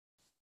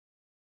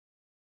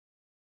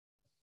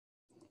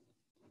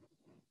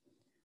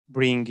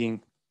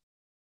 Bringing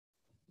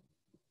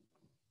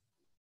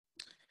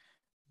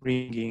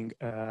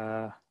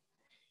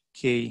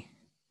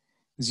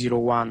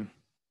K01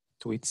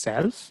 to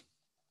itself.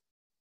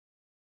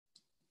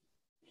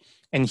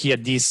 And here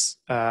this,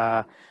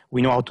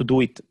 we know how to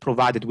do it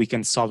provided we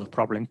can solve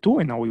problem 2.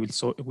 And now we'll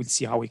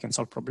see how we can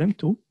solve problem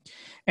 2.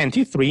 And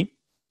T3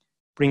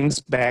 brings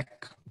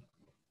back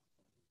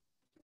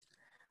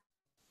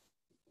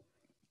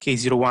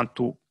K01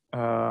 to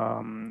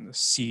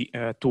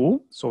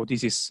C2. So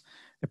this is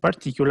a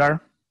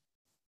particular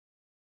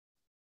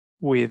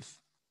with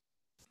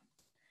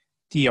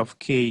T of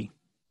K01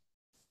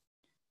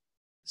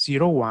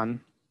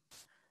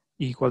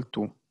 equal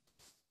to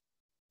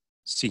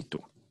C2.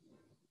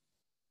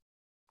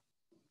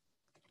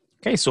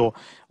 Okay, so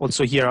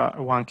also here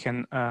one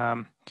can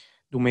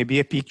do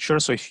maybe a picture.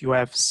 So if you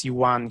have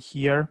C1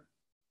 here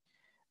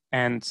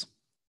and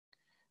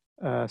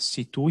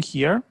C2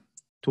 here,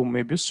 two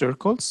Möbius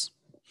circles,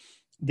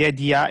 the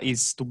idea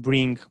is to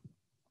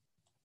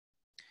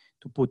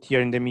put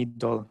here in the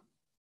middle,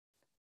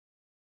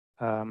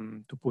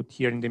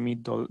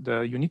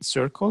 the unit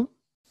circle.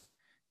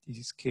 This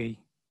is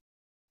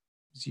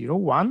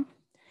K01.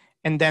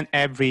 And then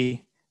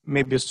every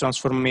Möbius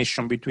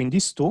transformation between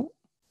these two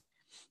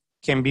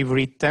can be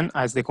written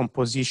as the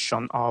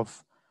composition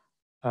of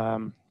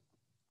a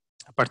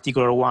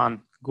particular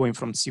one going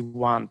from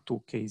C1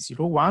 to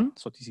K01.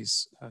 So this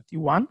is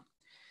T1.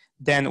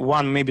 Then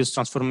one Möbius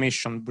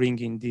transformation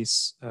bringing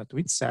this to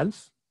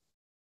itself.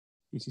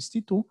 This is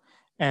T2.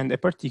 And a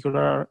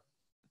particular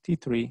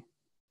T3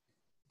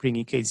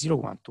 bringing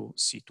K01 to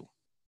C2.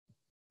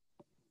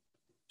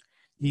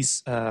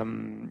 This,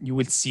 you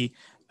will see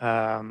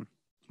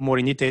more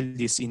in detail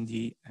this in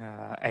the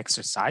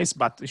exercise,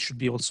 but it should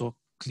be also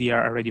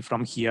clear already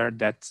from here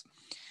that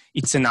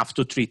it's enough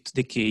to treat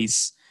the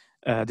case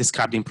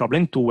described in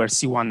problem 2 where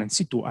C1 and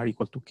C2 are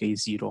equal to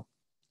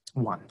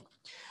K01.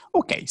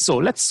 Okay, so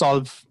let's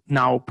solve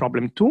now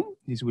problem 2.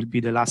 This will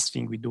be the last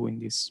thing we do in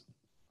this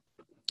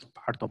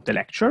part of the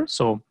lecture.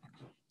 So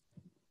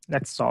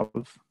let's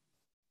solve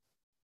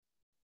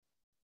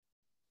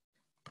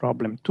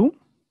problem 2.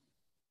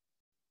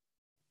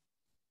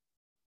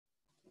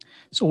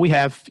 So we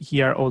have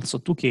here also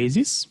two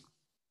cases.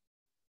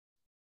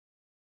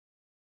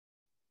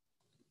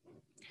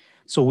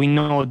 So we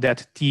know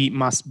that T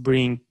must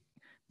bring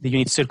the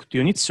unit circle to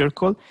unit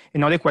circle.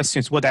 And now the question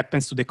is what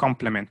happens to the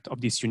complement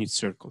of this unit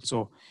circle.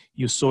 So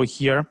you saw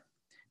here,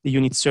 the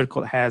unit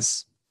circle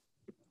has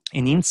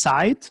an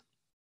inside.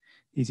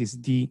 This is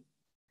D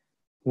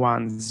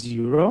 1,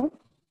 0.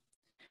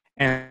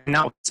 And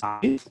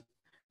outside,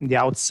 the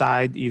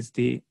outside is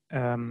the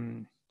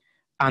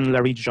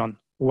annular region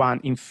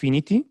 1,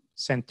 infinity,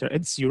 center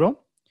at 0,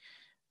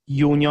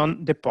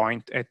 union the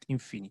point at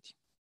infinity.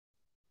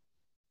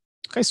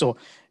 Okay, so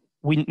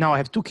we now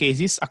have two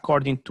cases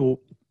according to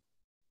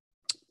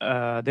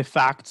the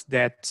fact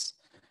that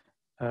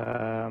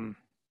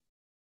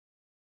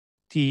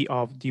t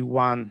of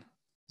d1,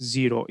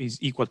 0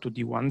 is equal to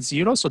d1,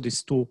 0. So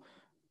these two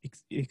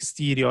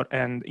exterior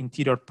and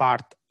interior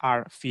part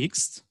are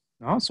fixed.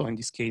 No? So in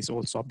this case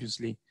also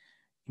obviously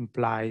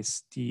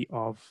implies t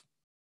of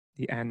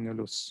the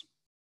annulus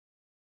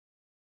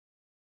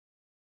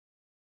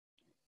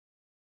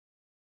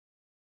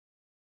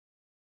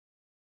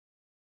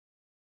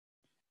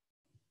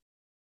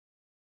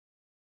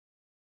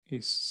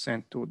is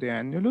sent to the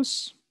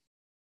annulus.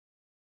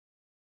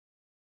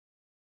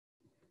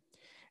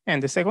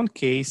 And the second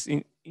case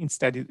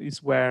instead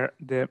is where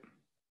the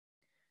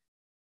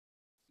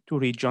two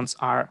regions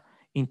are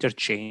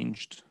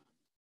interchanged.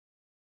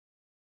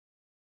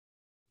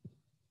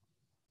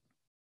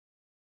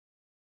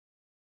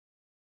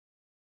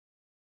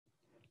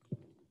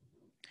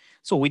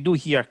 So we do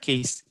here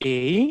case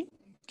A.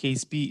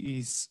 Case B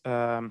is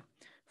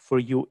for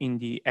you in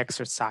the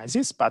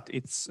exercises, but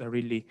it's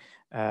really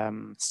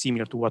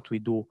similar to what we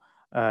do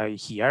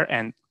here,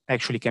 and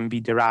actually can be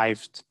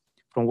derived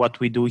from what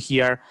we do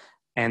here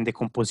and the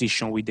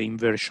composition with the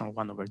inversion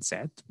 1 over z.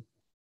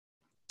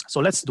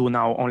 So let's do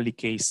now only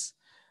case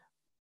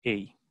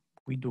A.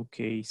 We do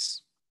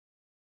case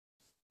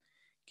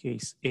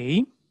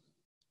A,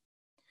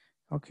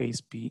 or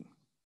case B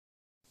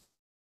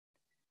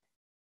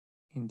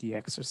in the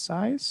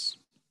exercise.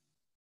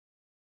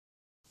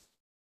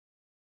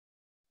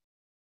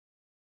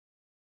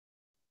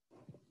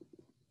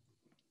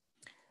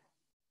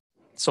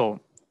 So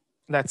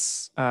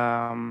let's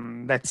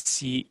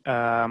see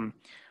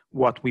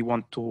what we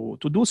want to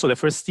do. So the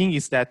first thing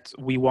is that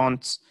we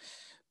want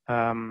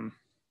to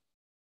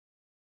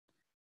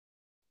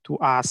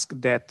ask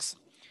that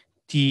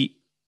T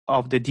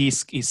of the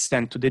disk is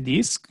sent to the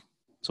disk.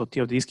 So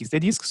T of the disk is the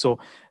disk. So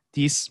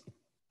this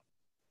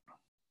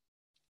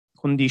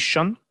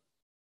condition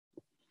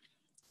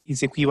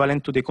is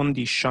equivalent to the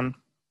condition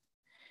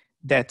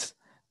that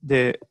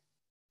the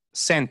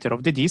center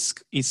of the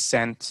disk is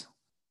sent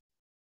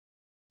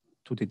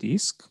to the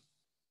disk.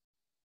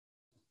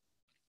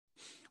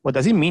 What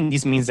does it mean?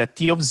 This means that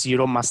T of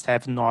 0 must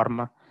have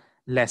norm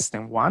less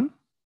than 1.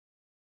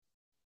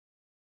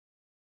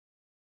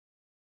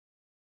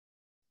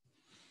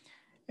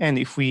 And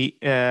if we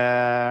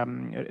recall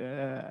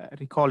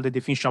the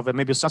definition of a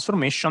Möbius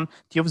transformation,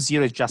 T of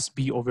 0 is just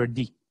B over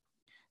D.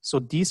 So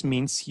this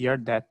means here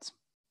that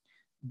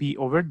B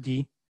over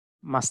D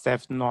must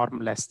have norm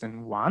less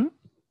than 1.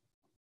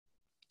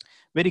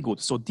 Very good.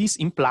 So this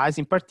implies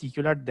in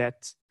particular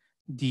that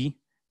D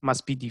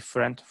must be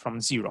different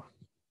from 0.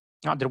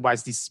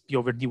 Otherwise, this P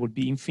over D would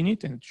be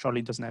infinite and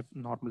surely doesn't have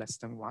norm less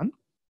than 1.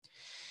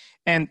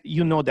 And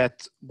you know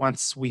that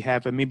once we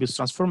have a Möbius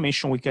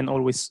transformation, we can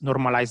always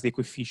normalize the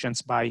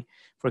coefficients by,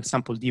 for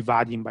example,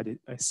 dividing by the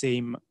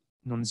same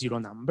non-zero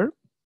number.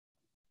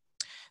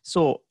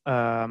 So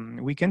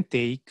we can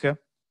take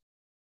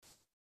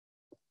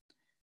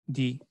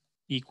D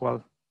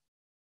equal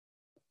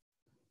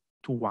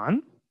to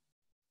 1.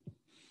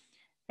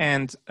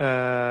 And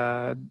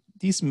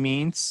this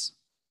means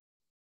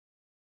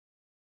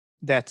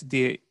that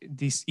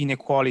this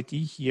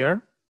inequality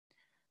here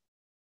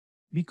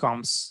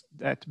becomes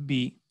that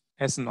B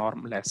has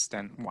norm less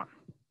than 1.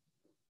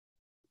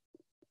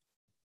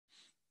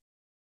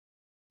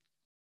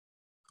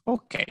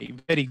 Okay,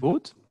 very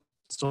good.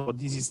 So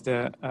this is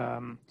the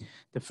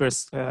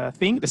first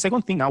thing. The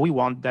second thing, now we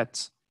want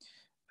that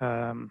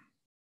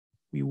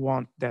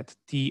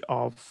T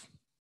of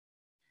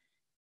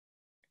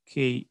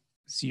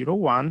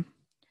K01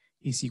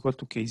 is equal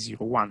to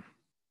K01.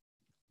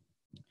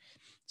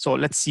 So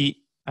let's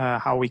see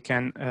how we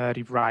can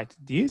rewrite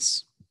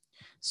this.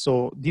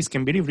 So this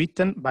can be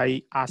rewritten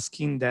by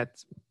asking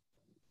that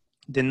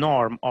the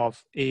norm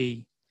of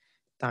A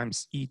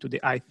times e to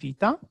the I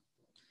theta.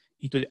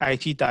 E to the I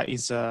theta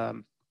is a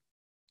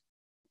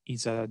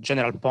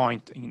general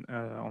point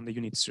on the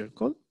unit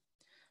circle,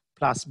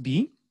 plus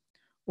B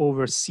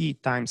over C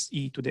times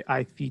e to the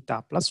I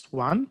theta plus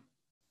 1.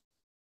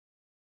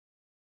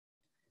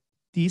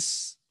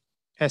 This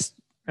has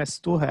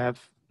to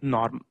have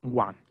norm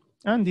 1.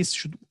 And this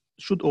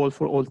should hold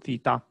for all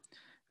theta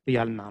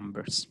real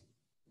numbers.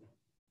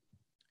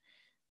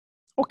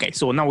 Okay,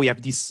 so now we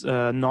have this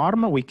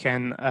norm. We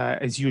can,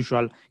 as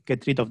usual,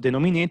 get rid of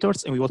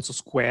denominators, and we also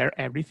square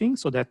everything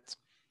so that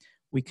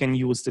we can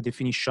use the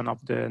definition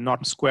of the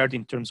norm squared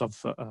in terms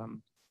of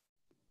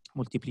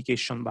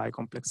multiplication by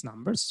complex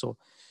numbers. So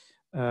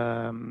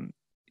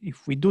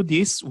if we do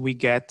this, we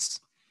get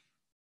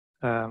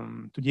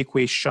to the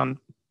equation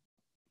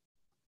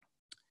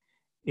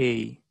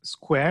A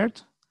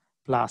squared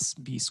plus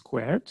B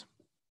squared.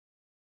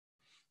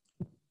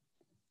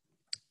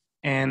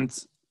 And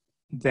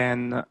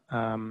then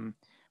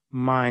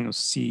minus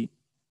c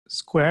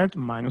squared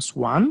minus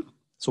 1.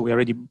 So we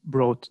already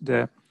brought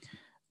the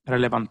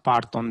relevant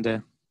part on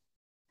the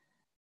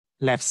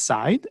left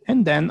side.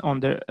 And then on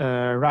the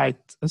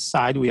right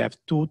side, we have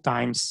 2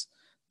 times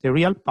the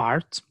real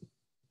part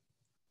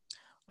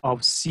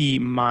of c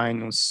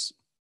minus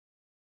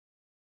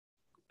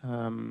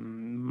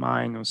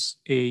minus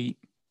a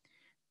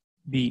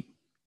b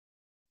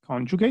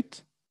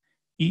conjugate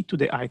e to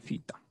the I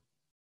theta.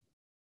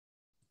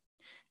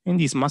 And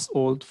this must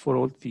hold for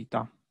all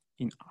theta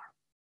in R.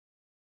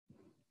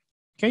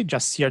 Okay,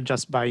 just here,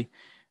 just by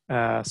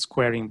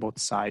squaring both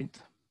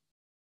sides.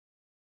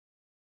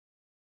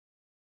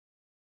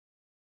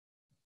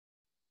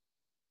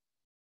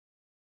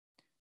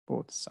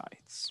 Both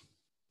sides.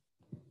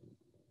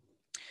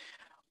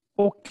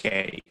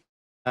 Okay,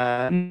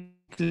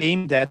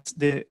 claim that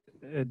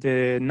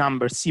the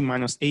number c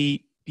minus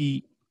a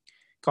b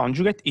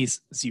conjugate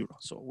is 0.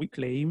 So we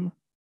claim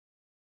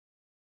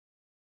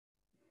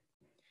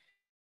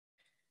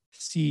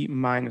c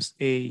minus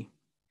a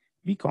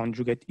b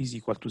conjugate is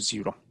equal to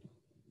 0.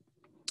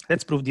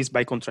 Let's prove this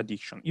by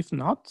contradiction. If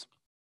not,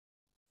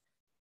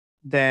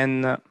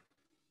 then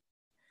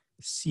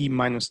c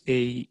minus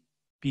a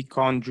b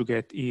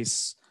conjugate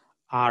is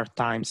r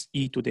times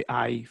e to the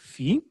I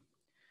phi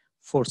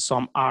for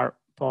some r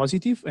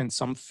positive and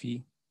some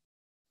phi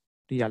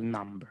real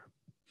number.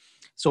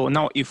 So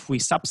now if we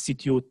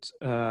substitute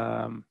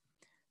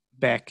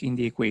back in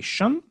the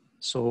equation,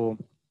 so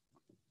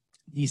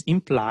this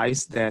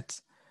implies that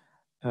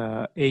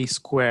a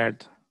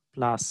squared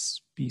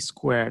plus b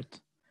squared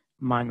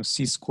minus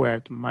c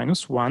squared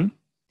minus 1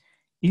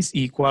 is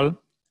equal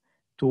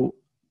to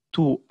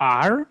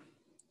 2r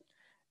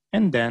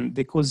and then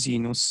the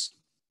cosinus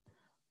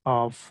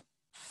of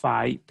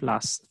phi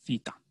plus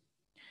theta.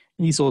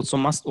 And this also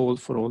must hold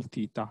for all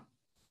theta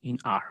in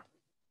R.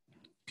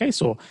 Okay,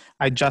 so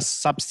I just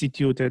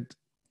substituted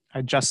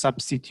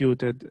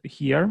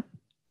here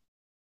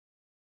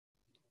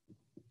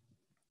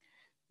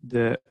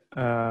the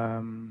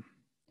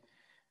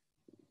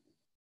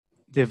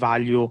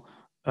value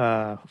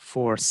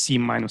for c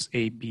minus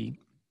ab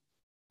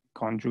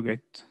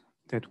conjugate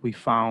that we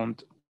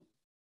found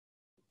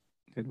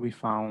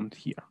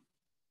here.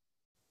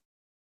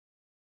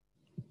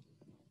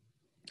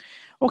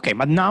 Okay,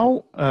 but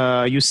now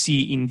you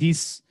see in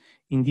this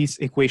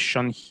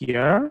equation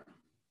here,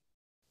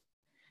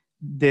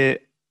 the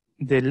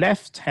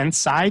left-hand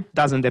side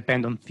doesn't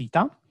depend on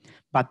theta,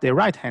 but the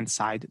right-hand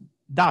side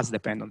does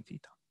depend on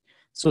theta.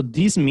 So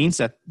this means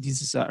that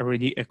this is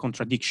already a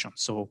contradiction.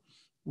 So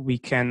we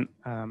can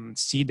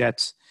see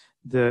that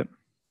the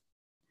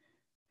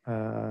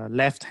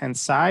left-hand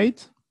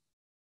side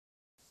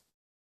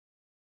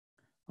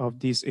of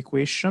this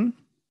equation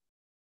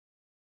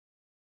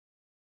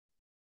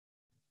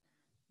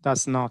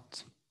does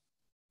not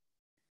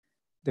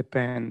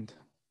depend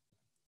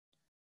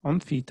on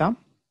theta,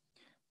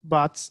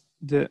 but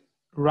the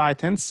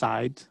right-hand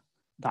side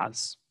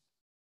does.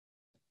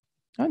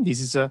 And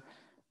this is a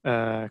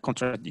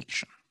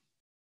contradiction.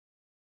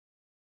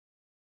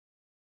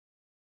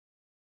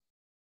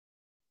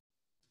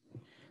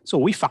 So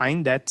we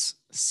find that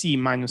c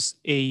minus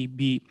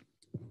ab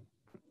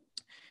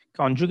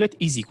conjugate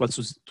is equal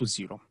to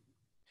 0.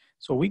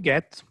 So we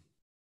get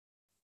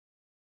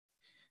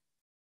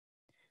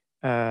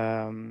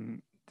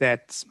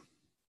that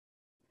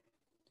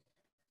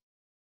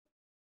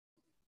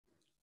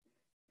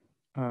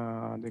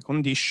the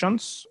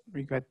conditions,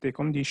 we get the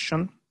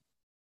condition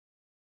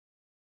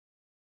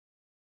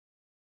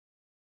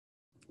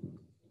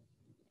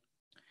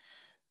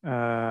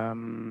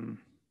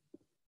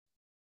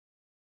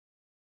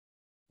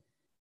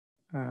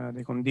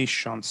the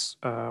conditions,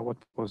 what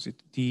was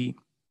it? D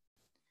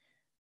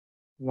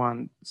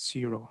 1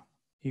 0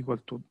 equal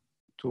to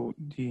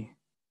D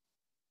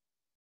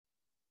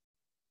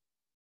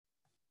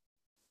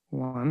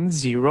 1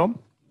 0.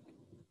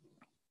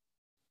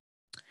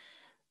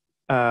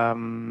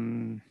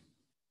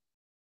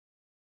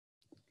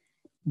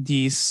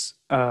 This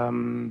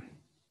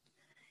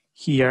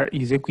here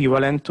is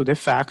equivalent to the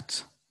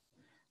fact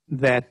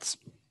that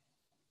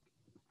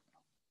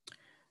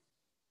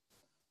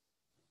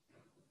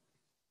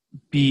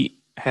B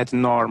had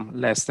norm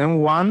less than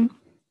 1,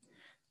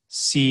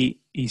 C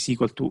is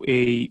equal to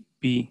A,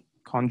 B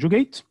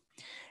conjugate.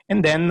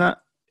 And then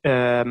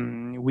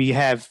we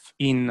have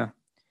in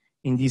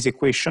this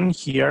equation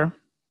here,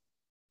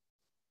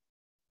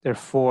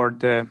 therefore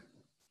the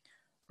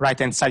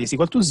right-hand side is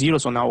equal to 0.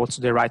 So now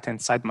also the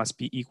right-hand side must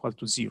be equal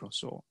to 0.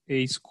 So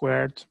A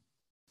squared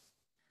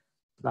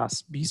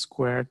plus B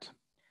squared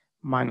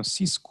minus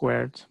C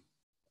squared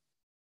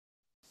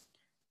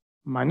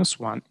minus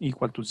 1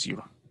 equal to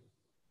 0.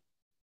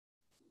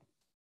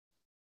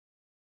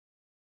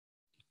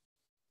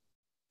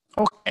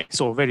 Okay,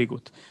 so very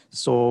good.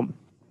 So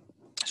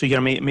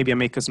here maybe I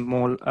make a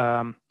small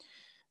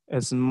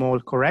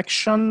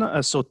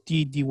correction. So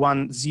T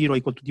D1 0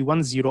 equal to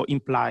D1 0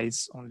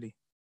 implies only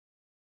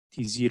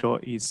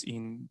T0 is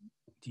in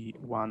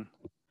D1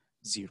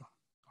 0.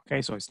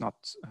 Okay, so it's not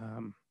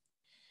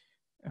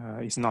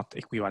is not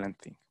equivalent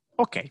thing.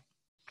 Okay,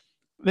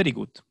 very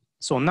good.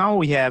 So now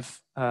we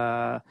have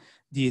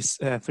these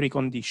three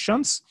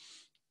conditions.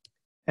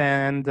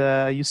 And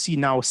you see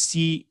now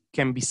C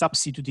can be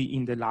substituted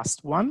in the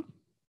last one.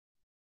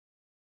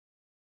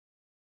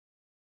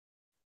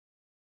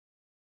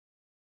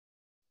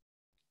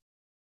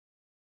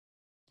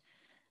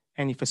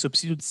 And if I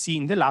substitute C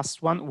in the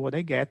last one, what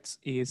I get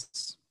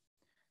is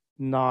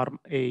norm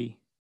A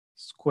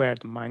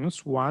squared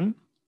minus 1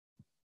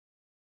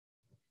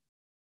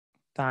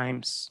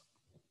 times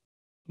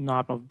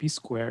norm of B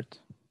squared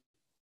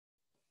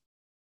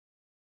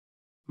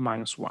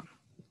minus 1.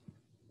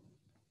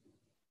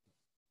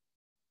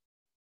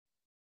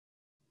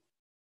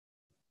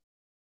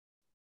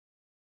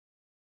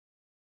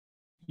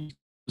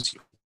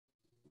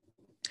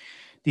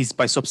 This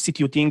by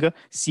substituting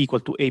C equal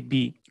to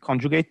AB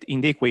conjugate in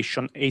the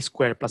equation A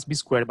squared plus B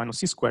squared minus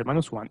C squared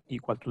minus 1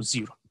 equal to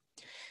 0.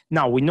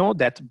 Now we know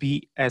that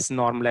B has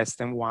norm less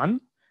than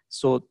 1.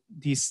 So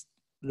this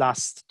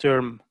last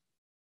term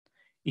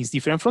is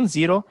different from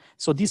 0.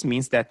 So this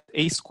means that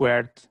A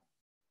squared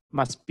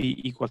must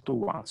be equal to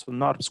 1. So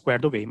norm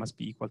squared of A must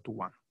be equal to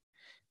 1.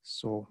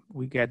 So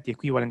we get the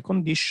equivalent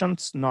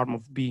conditions, norm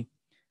of B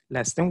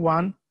less than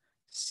 1,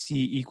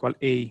 C equal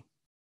A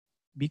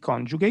B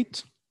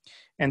conjugate,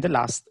 and the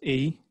last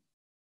A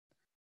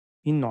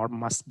in norm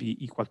must be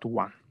equal to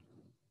 1.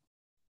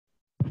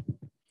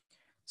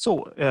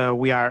 So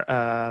we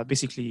are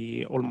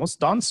basically almost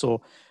done.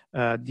 So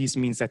this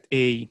means that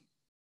A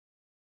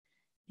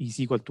is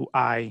equal to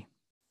I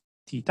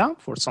theta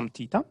for some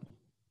theta.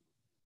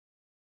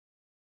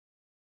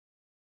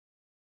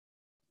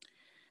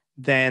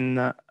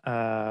 Then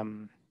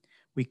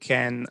we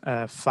can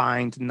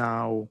find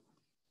now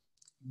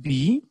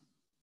B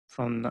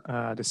from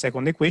the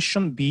second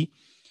equation. B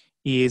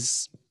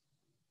is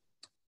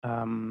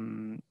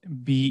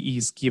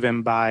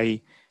given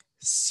by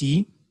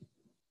C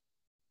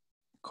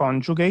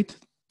conjugate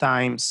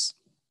times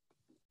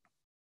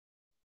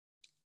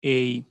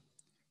A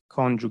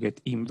conjugate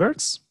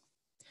inverse.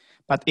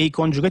 But A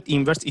conjugate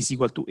inverse is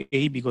equal to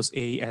A because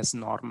A has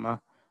norm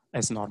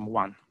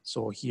 1.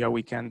 So here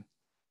we can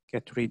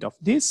get rid of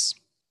this.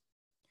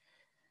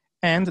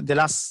 And the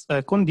last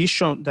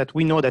condition that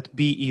we know that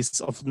B is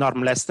of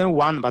norm less than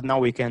 1, but now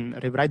we can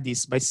rewrite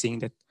this by saying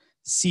that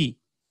C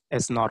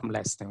has norm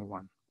less than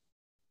 1.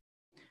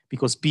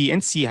 Because B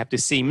and C have the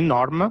same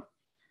norm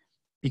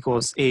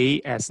because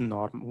A has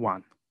norm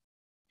 1.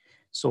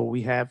 So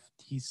we have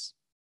these,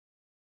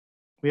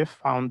 we have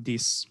found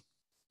these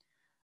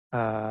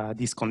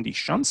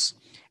conditions.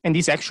 And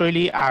these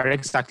actually are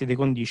exactly the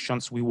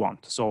conditions we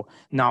want. So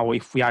now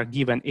if we are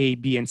given A,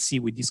 B, and C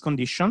with these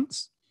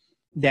conditions,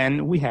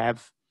 then we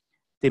have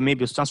the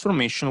Möbius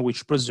transformation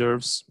which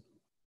preserves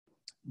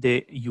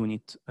the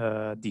unit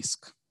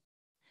disk.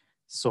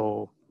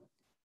 So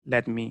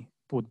let me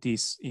put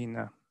this in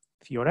a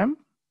theorem.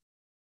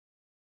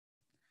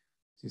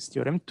 This is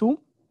theorem 2.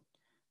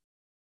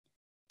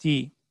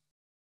 T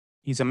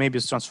is a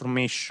Möbius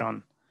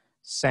transformation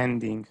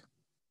sending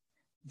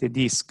the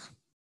disk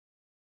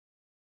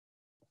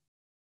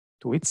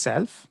to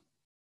itself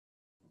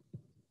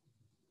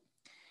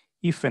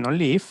if and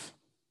only if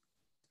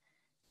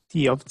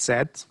T of Z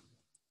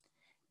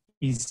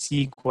is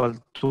equal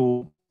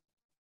to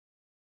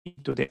e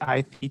to the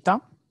I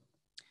theta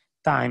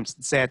times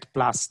Z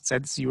plus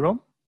Z0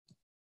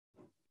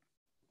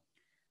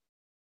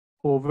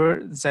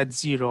 over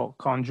Z0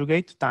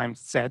 conjugate times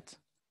Z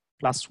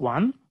plus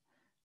 1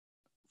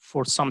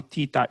 for some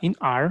theta in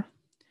R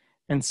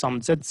and some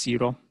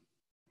Z0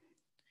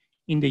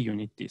 in the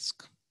unit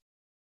disk.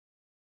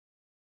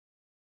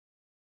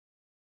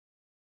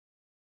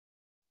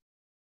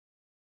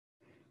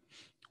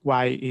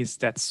 Why is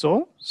that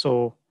so?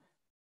 So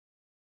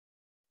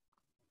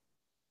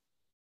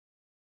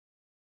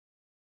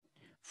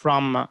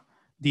from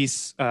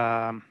this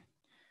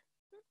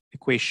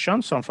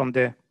equation, so from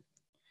the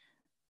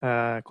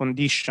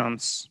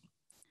conditions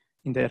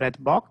in the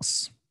red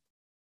box,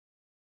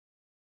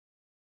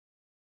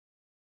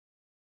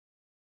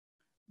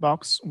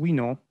 we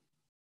know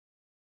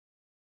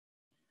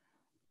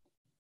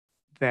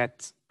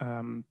that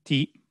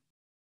T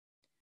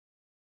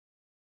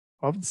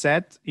of Z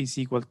is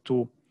equal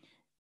to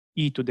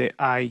e to the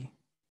I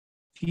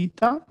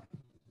theta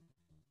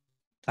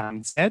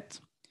times Z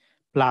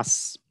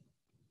plus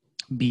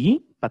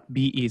B, but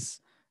B is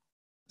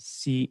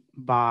C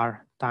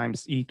bar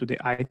times e to the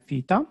I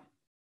theta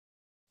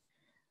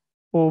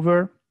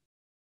over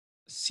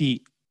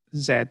C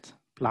Z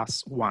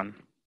plus 1.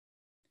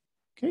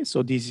 Okay,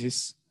 so this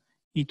is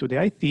e to the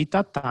I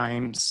theta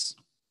times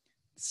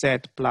Z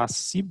plus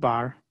C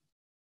bar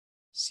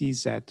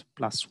CZ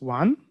plus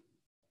 1.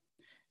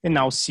 And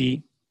now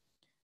C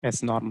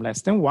has norm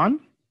less than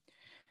 1.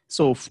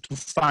 So to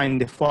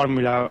find the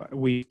formula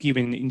we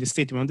given in the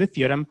statement of the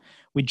theorem,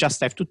 we just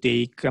have to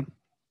take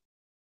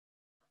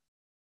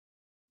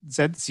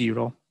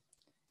Z0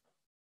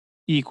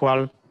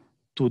 equal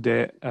to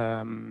the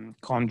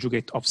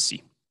conjugate of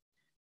C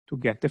to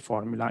get the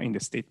formula in the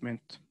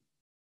statement.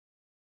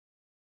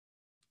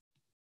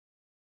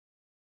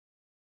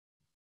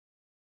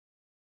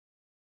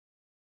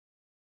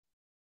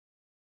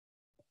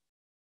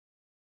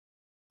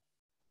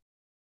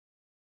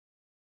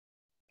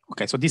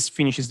 Okay, so this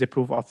finishes the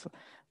proof of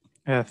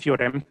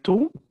theorem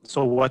 2.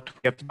 So what we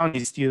have done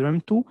is theorem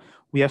 2.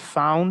 We have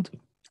found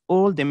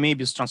all the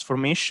Möbius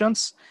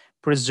transformations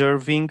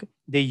preserving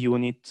the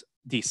unit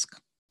disk.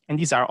 And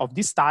these are of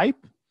this type,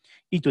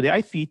 e to the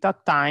I theta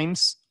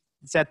times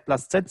z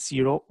plus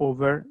z0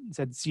 over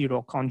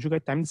z0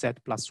 conjugate times z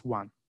plus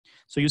 1.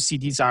 So you see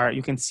these are,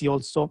 you can see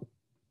also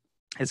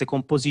as a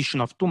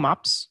composition of two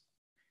maps,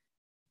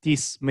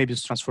 this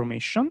Möbius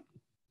transformation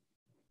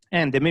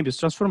and the Möbius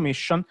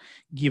transformation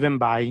given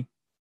by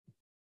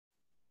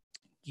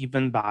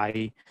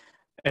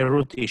a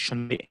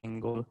rotation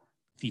angle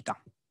theta.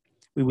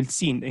 We will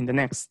see in the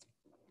next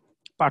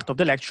part of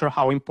the lecture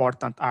how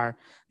important are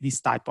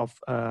these type of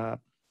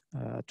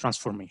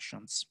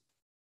transformations.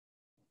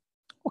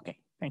 Okay,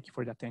 thank you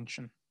for the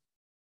attention.